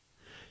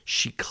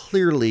 She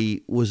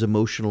clearly was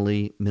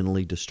emotionally,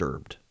 mentally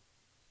disturbed.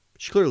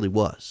 She clearly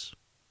was.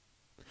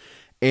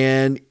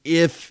 And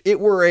if it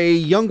were a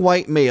young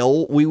white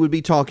male, we would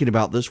be talking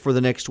about this for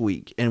the next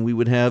week, and we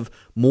would have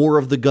more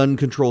of the gun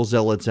control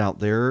zealots out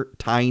there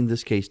tying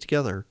this case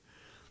together.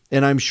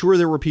 And I'm sure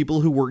there were people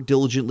who worked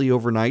diligently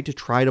overnight to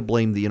try to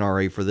blame the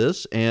NRA for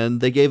this,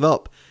 and they gave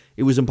up.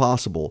 It was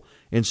impossible.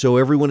 And so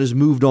everyone has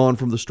moved on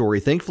from the story.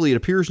 Thankfully, it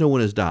appears no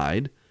one has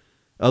died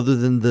other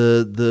than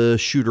the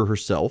shooter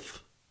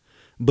herself.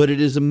 But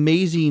it is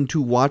amazing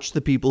to watch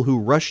the people who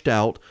rushed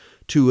out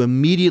to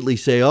immediately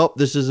say, oh,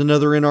 this is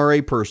another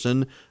NRA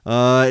person,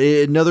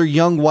 another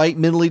young, white,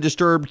 mentally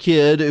disturbed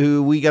kid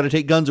who we got to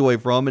take guns away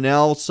from, and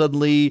now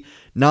suddenly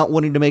not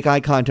wanting to make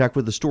eye contact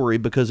with the story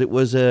because it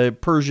was a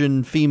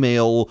Persian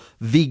female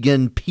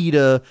vegan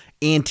PETA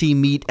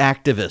anti-meat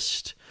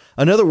activist.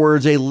 In other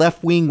words, a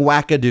left-wing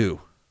wackadoo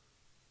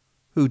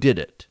who did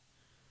it.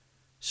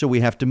 So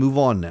we have to move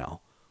on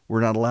now.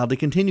 We're not allowed to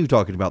continue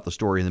talking about the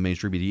story in the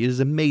mainstream media. It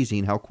is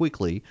amazing how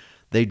quickly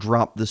they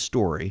dropped this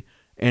story.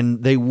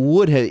 And they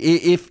would have,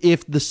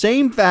 if the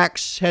same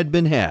facts had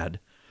been had,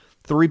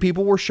 3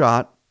 people were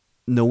shot,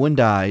 no one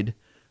died,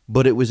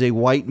 but it was a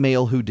white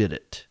male who did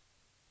it,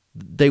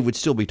 they would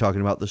still be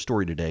talking about the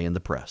story today in the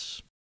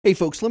press. Hey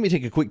folks, let me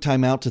take a quick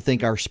time out to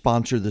thank our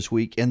sponsor this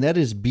week, and that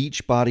is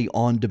Beachbody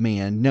On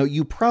Demand. Now,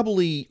 you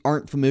probably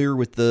aren't familiar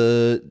with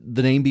the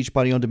name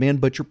Beachbody On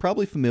Demand, but you're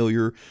probably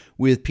familiar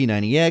with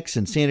P90X,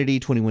 Insanity,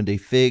 21-Day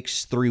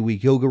Fix,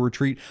 3-Week Yoga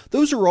Retreat.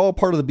 Those are all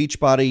part of the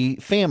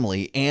Beachbody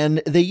family,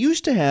 and they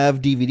used to have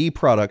DVD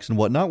products and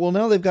whatnot. Well,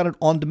 now they've got it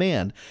on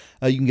demand.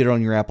 You can get it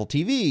on your Apple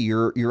TV,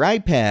 your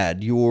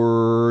iPad,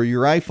 your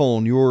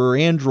iPhone, your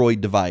Android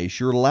device,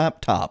 your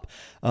laptop.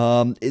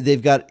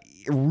 They've got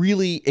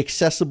really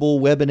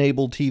accessible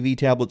web-enabled TV,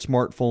 tablet,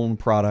 smartphone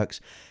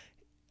products.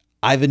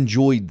 I've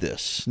enjoyed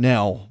this.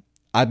 Now,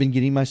 I've been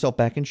getting myself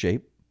back in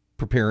shape,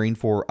 preparing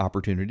for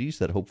opportunities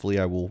that hopefully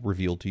I will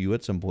reveal to you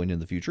at some point in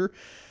the future.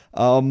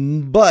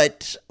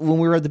 But when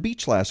we were at the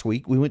beach last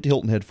week, we went to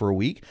Hilton Head for a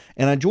week,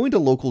 and I joined a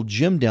local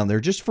gym down there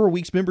just for a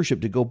week's membership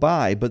to go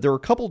by. But there were a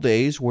couple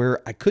days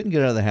where I couldn't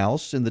get out of the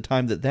house in the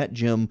time that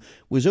gym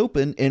was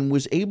open, and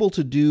was able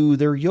to do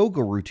their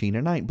yoga routine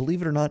at night.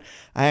 Believe it or not,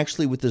 I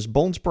actually, with this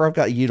bone spur I've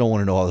got, you don't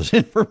want to know all this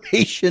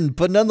information,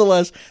 but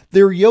nonetheless,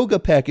 their yoga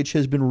package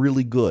has been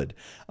really good.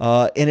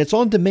 And it's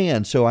on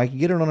demand, so I can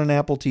get it on an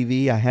Apple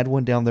TV. I had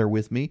one down there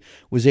with me,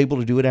 was able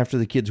to do it after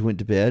the kids went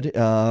to bed.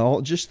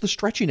 Just the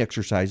stretching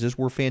exercises exercises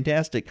were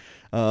fantastic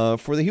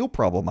for the heel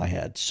problem I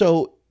had.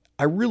 So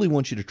I really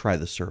want you to try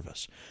the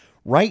service.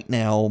 Right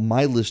now,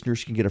 my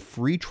listeners can get a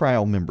free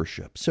trial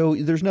membership. So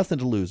there's nothing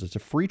to lose. It's a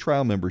free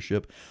trial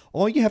membership.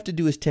 All you have to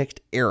do is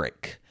text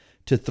ERIC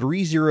to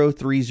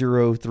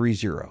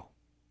 303030.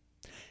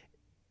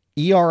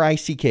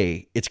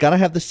 ERICK. It's got to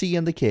have the C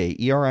and the K.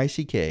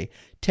 ERICK.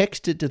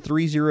 Text it to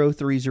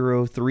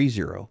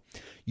 303030.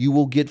 You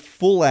will get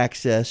full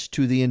access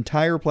to the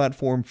entire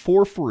platform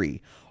for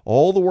free.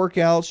 All the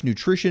workouts,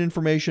 nutrition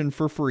information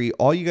for free.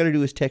 All you got to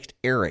do is text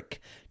ERIC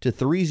to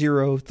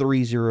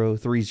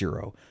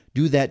 303030.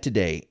 Do that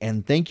today.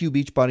 And thank you,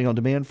 Beachbody On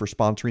Demand, for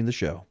sponsoring the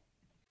show.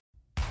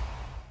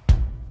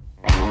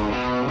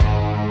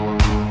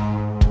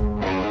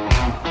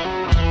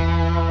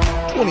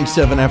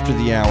 27 after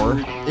the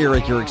hour.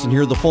 Eric Erickson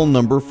here. The phone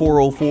number,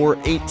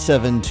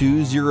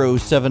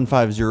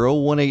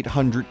 404-872-0750,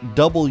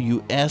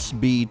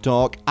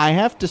 1-800-WSB-TALK. I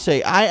have to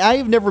say, I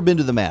have never been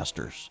to the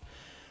Masters.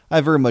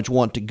 I very much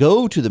want to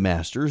go to the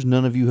Masters.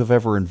 None of you have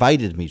ever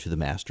invited me to the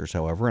Masters,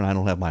 however, and I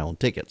don't have my own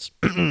tickets.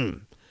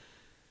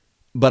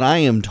 But I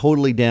am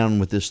totally down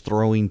with this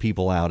throwing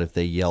people out if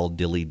they yell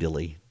dilly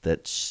dilly.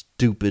 That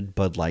stupid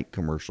Bud Light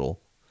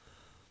commercial.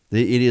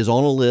 It is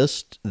on a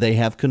list. They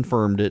have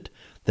confirmed it,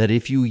 that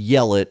if you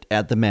yell it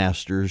at the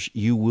Masters,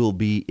 you will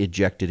be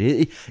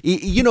ejected.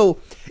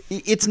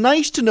 It's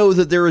nice to know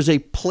that there is a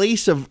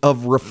place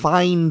of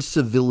refined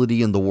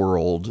civility in the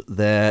world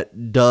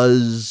that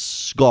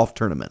does golf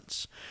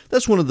tournaments.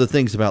 That's one of the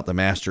things about the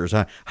Masters.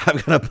 I've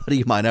got a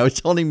buddy of mine. I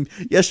was telling him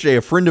yesterday,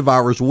 a friend of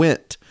ours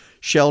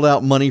shelled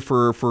out money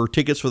for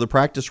tickets for the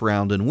practice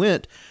round and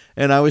went.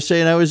 And I was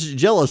saying I was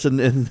jealous,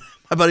 and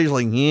my buddy's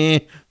like,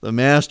 the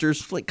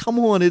Masters. Like, come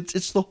on,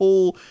 it's the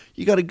whole,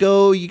 you got to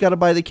go, you got to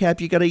buy the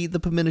cap, you got to eat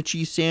the pimento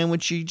cheese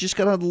sandwich, you just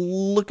got to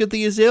look at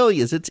the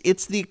azaleas.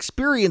 It's the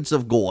experience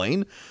of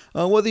going,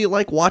 whether you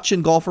like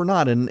watching golf or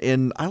not.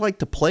 And I like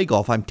to play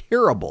golf. I'm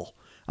terrible.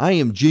 I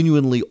am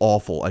genuinely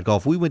awful at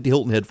golf. We went to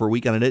Hilton Head for a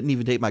weekend. I didn't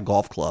even take my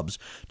golf clubs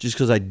just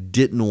because I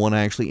didn't want to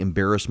actually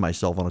embarrass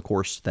myself on a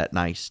course that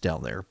nice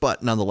down there.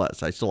 But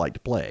nonetheless, I still like to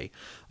play.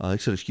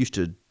 It's an excuse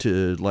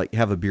to like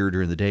have a beer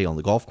during the day on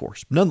the golf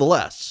course.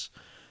 Nonetheless,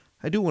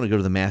 I do want to go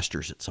to the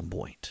Masters at some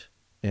point.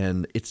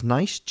 And it's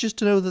nice just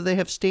to know that they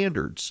have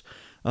standards.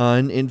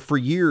 And for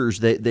years,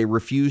 they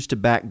refused to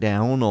back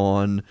down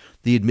on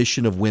the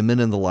admission of women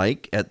and the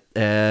like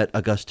at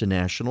Augusta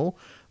National.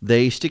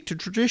 They stick to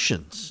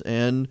traditions,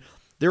 and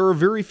there are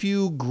very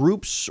few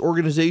groups,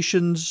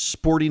 organizations,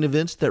 sporting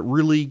events that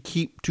really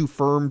keep to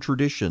firm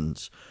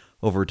traditions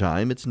over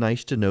time. It's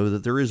nice to know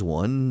that there is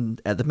one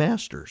at the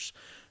Masters.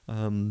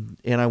 And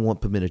I want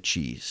pimento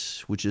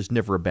cheese, which is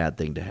never a bad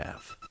thing to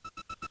have.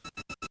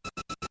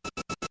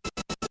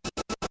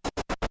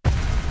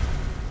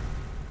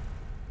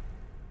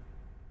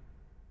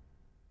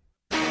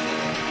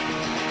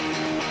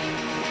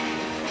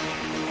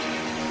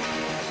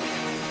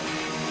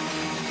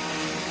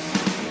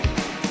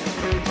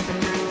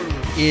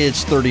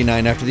 It's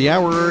 39 after the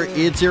hour.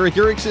 It's Eric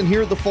Erickson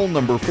here. The phone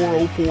number,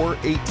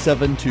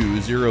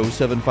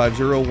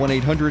 404-872-0750,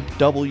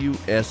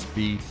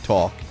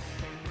 1-800-WSB-TALK.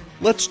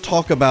 Let's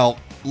talk about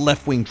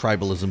left-wing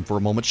tribalism for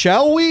a moment,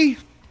 shall we?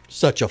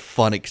 Such a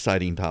fun,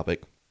 exciting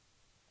topic.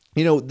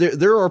 You know,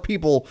 there are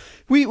people,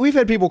 we've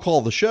had people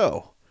call the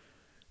show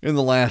in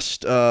the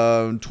last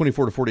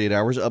 24 to 48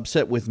 hours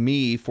upset with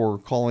me for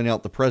calling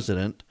out the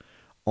president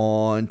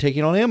on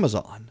taking on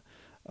Amazon.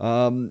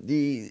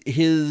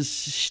 His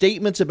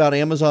statements about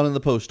Amazon and the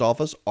post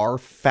office are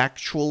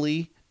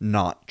factually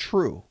not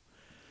true.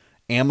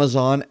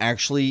 Amazon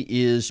actually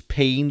is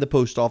paying the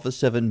post office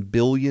 $7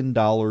 billion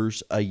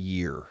a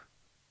year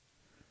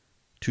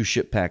to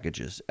ship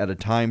packages at a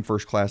time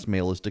first-class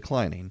mail is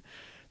declining.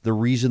 The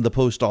reason the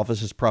post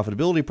office has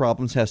profitability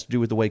problems has to do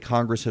with the way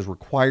Congress has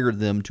required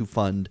them to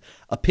fund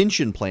a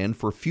pension plan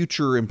for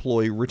future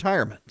employee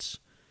retirements.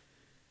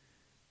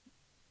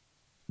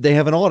 They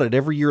have an audit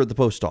every year at the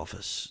post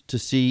office to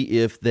see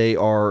if they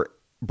are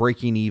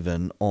breaking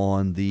even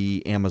on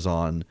the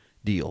Amazon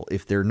deal.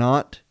 If they're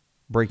not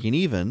breaking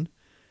even,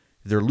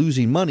 if they're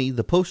losing money,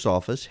 the post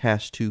office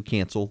has to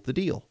cancel the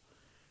deal.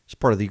 It's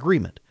part of the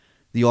agreement.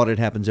 The audit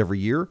happens every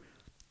year.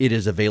 It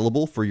is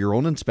available for your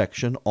own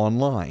inspection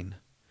online.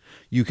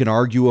 You can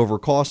argue over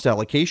cost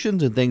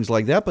allocations and things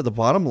like that, but the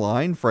bottom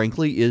line,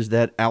 frankly, is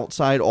that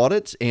outside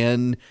audits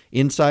and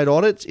inside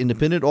audits,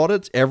 independent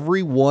audits,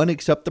 everyone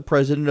except the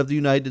President of the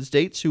United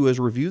States who has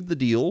reviewed the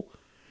deal,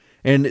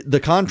 and the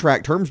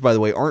contract terms, by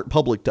the way, aren't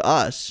public to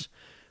us,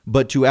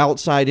 but to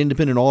outside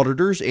independent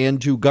auditors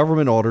and to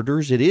government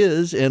auditors it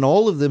is, and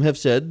all of them have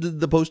said that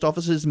the post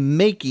office is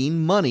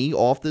making money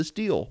off this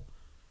deal.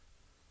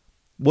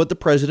 What the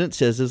president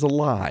says is a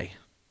lie.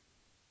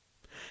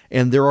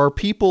 And there are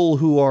people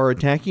who are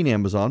attacking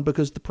Amazon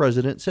because the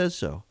president says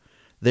so.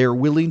 They are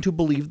willing to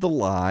believe the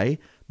lie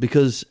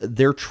because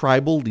their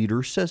tribal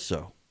leader says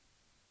so.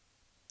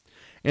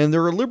 And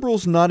there are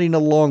liberals nodding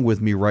along with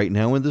me right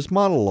now in this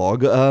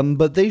monologue,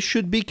 but they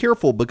should be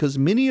careful because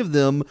many of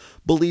them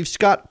believe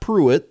Scott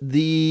Pruitt,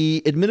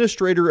 the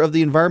administrator of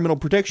the Environmental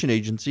Protection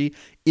Agency,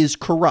 is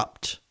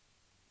corrupt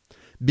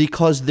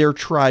because their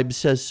tribe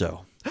says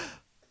so.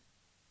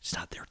 It's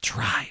not their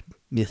tribe,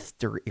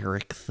 Mr.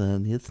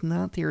 Erickson. It's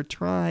not their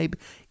tribe.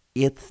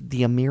 It's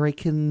the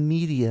American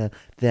media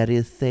that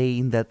is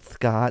saying that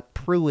Scott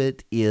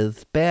Pruitt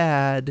is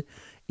bad.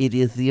 It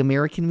is the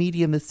American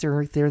media,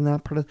 Mr. They're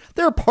not part of.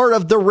 They're part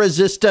of the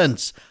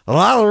resistance.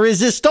 La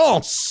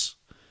resistance.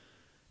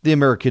 The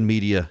American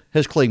media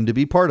has claimed to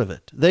be part of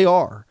it. They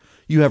are.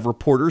 You have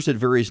reporters at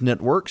various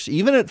networks,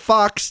 even at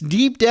Fox,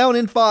 deep down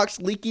in Fox,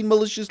 leaking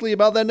maliciously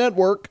about that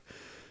network.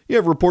 You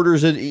have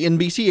reporters at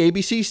NBC,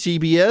 ABC,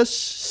 CBS,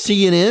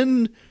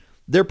 CNN.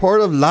 They're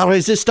part of La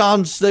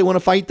Resistance. They want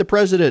to fight the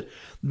president.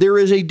 There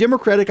is a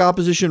Democratic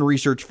opposition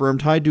research firm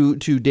tied to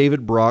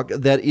David Brock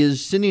that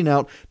is sending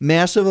out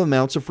massive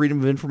amounts of Freedom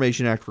of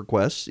Information Act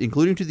requests,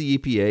 including to the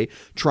EPA,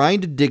 trying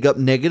to dig up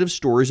negative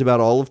stories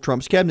about all of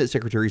Trump's cabinet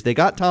secretaries. They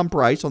got Tom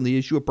Price on the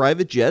issue of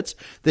private jets.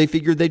 They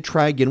figured they'd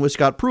try again with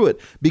Scott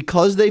Pruitt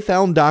because they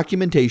found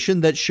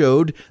documentation that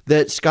showed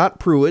that Scott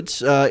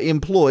Pruitt's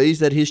employees,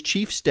 that his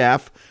chief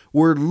staff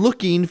were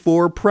looking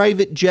for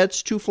private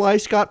jets to fly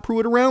Scott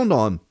Pruitt around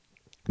on.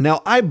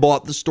 Now, I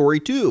bought the story,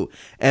 too,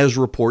 as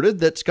reported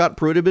that Scott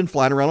Pruitt had been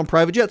flying around on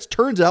private jets.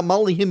 Turns out,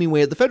 Molly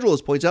Hemingway at The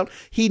Federalist points out,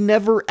 he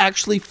never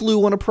actually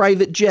flew on a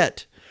private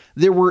jet.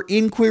 There were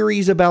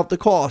inquiries about the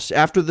costs.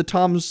 After the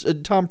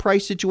Tom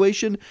Price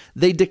situation,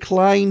 they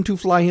declined to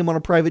fly him on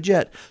a private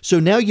jet. So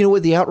now you know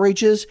what the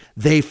outrage is?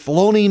 They've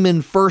flown him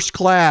in first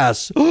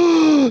class.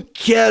 Quelle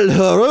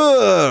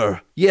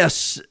horreur!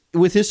 Yes,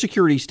 with his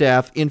security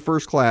staff in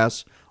first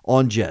class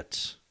on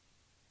jets.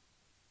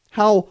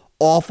 How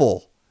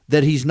awful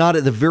that he's not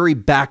at the very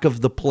back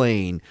of the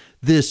plane,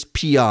 this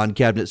peon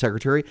cabinet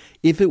secretary.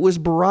 If it was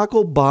Barack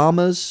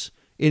Obama's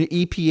an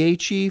EPA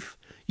chief,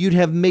 you'd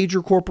have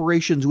major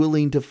corporations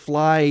willing to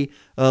fly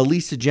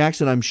Lisa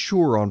Jackson, I'm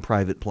sure, on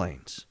private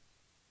planes.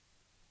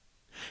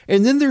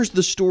 And then there's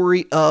the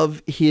story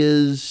of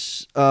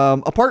his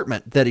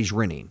apartment that he's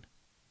renting.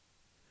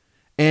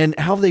 And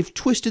how they've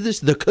twisted this.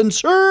 The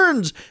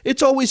concerns.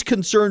 It's always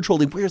concern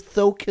trolling. We're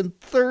so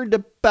concerned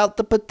about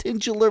the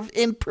potential of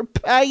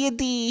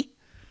impropriety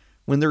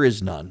when there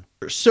is none.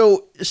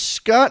 So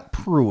Scott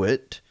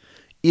Pruitt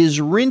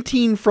is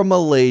renting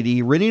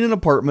an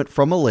apartment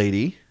from a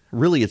lady.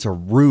 Really, it's a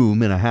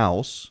room in a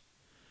house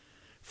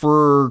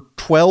for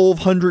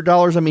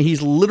 $1,200. I mean,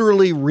 he's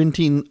literally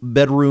renting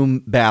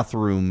bedroom,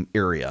 bathroom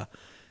area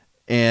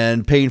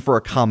and paying for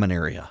a common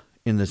area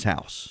in this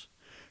house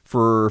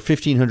for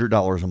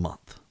 $1,500 a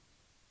month.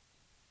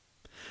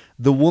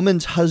 The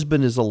woman's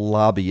husband is a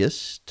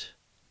lobbyist,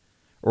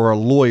 or a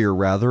lawyer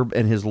rather,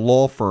 and his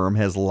law firm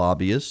has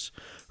lobbyists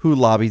who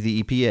lobby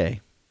the EPA.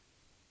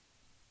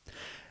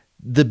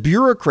 The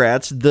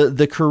bureaucrats,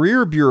 the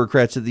career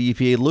bureaucrats at the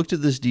EPA looked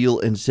at this deal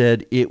and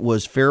said it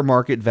was fair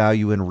market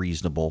value and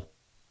reasonable.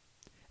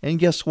 And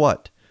guess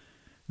what?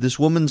 This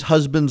woman's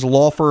husband's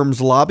law firm's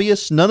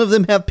lobbyists, none of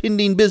them have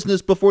pending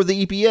business before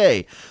the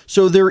EPA.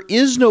 So there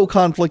is no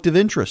conflict of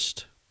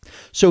interest.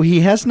 So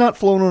he has not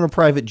flown on a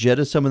private jet,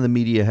 as some of the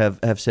media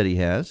have said he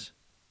has.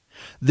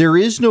 There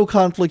is no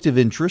conflict of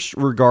interest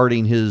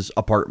regarding his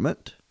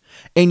apartment.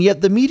 And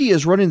yet the media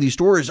is running these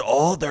stories.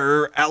 Oh,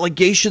 there are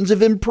allegations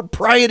of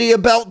impropriety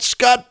about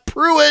Scott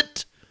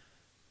Pruitt.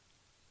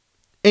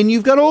 And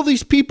you've got all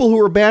these people who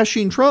are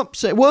bashing Trump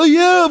saying, well,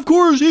 yeah, of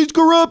course, he's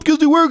corrupt because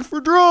he works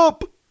for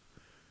Trump.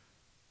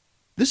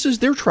 This is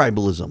their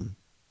tribalism.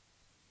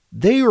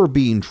 They are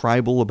being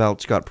tribal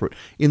about Scott Pruitt.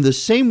 In the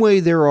same way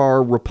there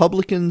are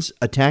Republicans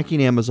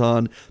attacking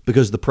Amazon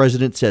because the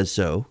president says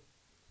so.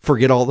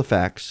 Forget all the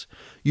facts.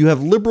 You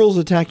have liberals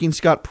attacking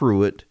Scott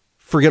Pruitt.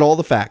 Forget all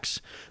the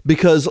facts.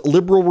 Because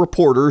liberal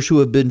reporters who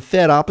have been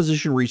fed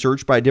opposition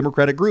research by a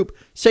Democratic group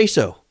say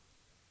so.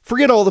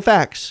 Forget all the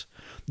facts.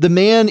 The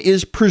man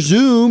is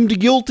presumed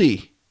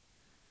guilty.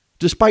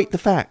 Despite the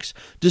facts,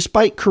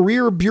 despite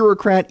career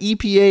bureaucrat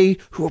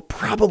EPA, who are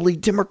probably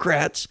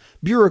Democrats,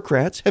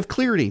 bureaucrats, have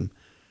cleared him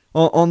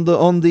on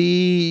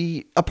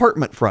the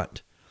apartment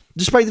front,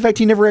 despite the fact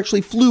he never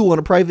actually flew on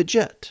a private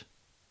jet.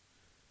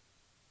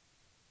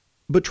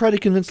 But try to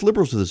convince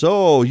liberals of this.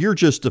 Oh, you're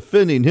just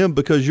defending him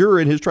because you're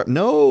in his tribe.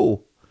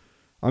 No,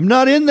 I'm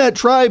not in that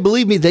tribe.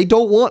 Believe me, they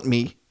don't want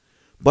me.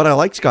 But I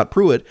like Scott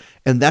Pruitt,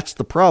 and that's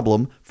the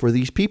problem for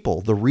these people.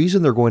 The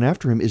reason they're going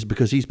after him is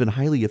because he's been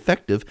highly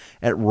effective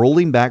at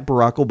rolling back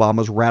Barack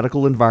Obama's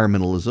radical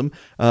environmentalism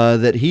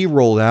that he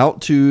rolled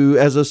out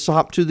as a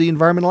sop to the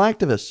environmental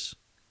activists.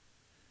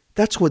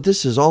 That's what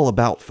this is all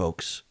about,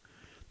 folks.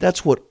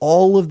 That's what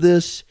all of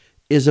this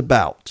is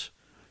about.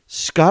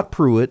 Scott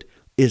Pruitt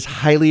is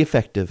highly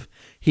effective.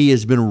 He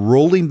has been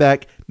rolling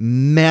back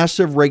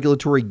massive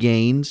regulatory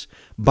gains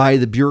by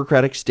the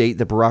bureaucratic state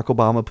that Barack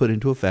Obama put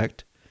into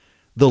effect.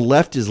 The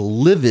left is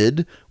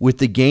livid with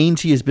the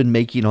gains he has been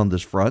making on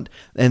this front,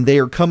 and they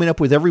are coming up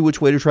with every which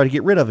way to try to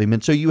get rid of him.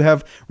 And so you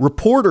have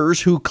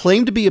reporters who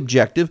claim to be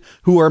objective,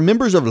 who are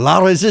members of La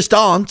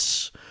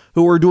Resistance,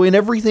 who are doing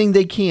everything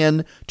they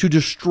can to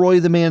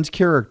destroy the man's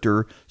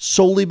character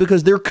solely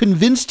because they're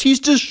convinced he's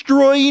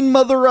destroying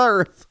Mother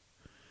Earth,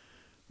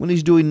 when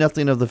he's doing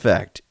nothing of the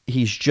fact.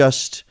 He's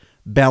just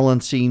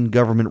balancing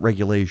government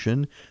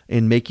regulation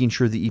and making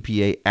sure the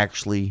EPA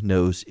actually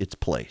knows its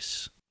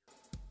place.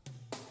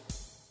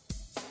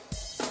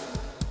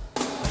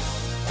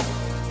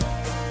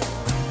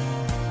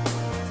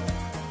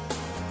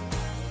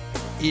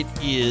 It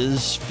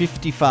is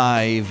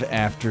 55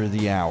 after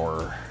the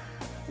hour.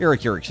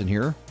 Eric Erickson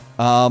here.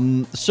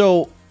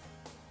 So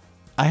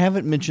I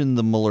haven't mentioned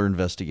the Mueller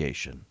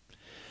investigation.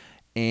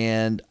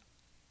 And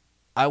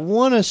I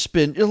want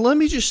to let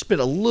me just spend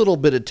a little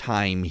bit of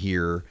time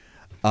here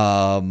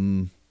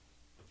on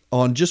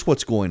just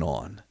what's going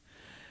on.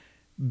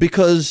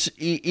 Because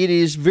it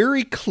is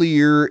very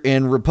clear,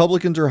 and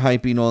Republicans are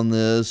hyping on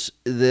this,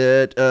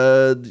 that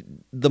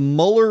the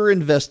Mueller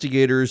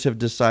investigators have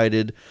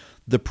decided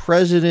the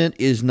president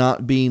is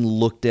not being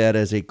looked at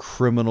as a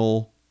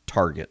criminal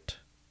target.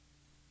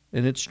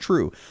 And it's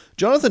true.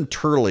 Jonathan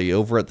Turley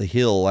over at The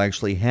Hill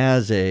actually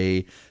has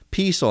a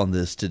piece on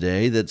this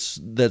today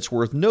that's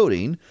worth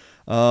noting.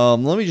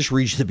 Let me just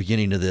read you the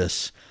beginning of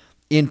this.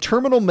 In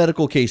terminal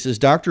medical cases,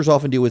 doctors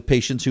often deal with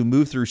patients who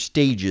move through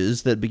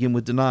stages that begin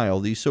with denial.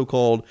 These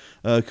so-called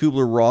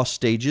Kubler-Ross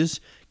stages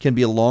can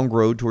be a long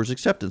road towards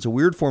acceptance. A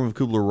weird form of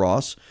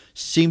Kubler-Ross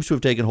seems to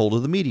have taken hold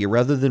of the media.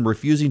 Rather than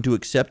refusing to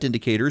accept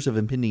indicators of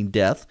impending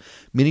death,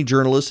 many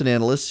journalists and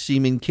analysts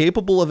seem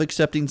incapable of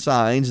accepting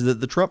signs that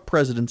the Trump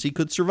presidency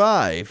could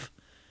survive.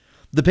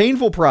 The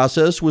painful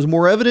process was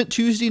more evident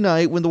Tuesday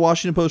night when the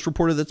Washington Post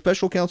reported that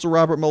Special Counsel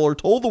Robert Mueller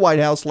told the White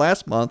House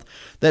last month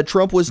that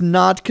Trump was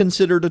not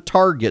considered a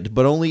target,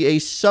 but only a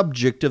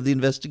subject of the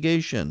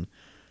investigation.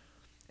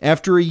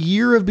 After a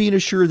year of being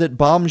assured that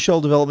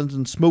bombshell developments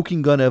and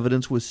smoking gun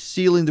evidence was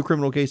sealing the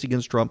criminal case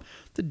against Trump,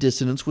 the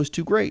dissonance was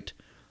too great.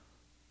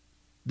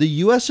 The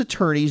U.S.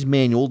 Attorney's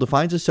Manual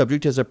defines a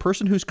subject as a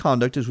person whose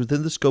conduct is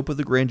within the scope of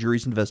the grand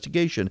jury's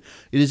investigation.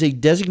 It is a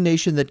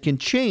designation that can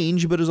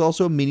change, but is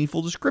also a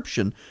meaningful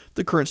description of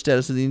the current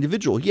status of the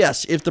individual.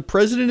 Yes, if the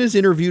president is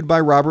interviewed by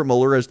Robert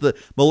Mueller, as the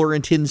Mueller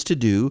intends to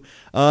do,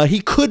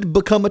 he could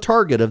become a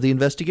target of the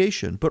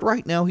investigation. But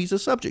right now, he's a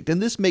subject.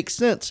 And this makes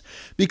sense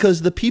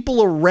because the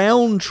people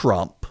around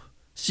Trump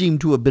seem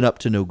to have been up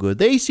to no good.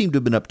 They seem to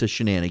have been up to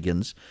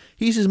shenanigans.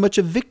 He's as much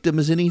a victim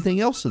as anything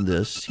else in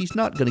this. He's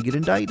not going to get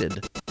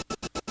indicted.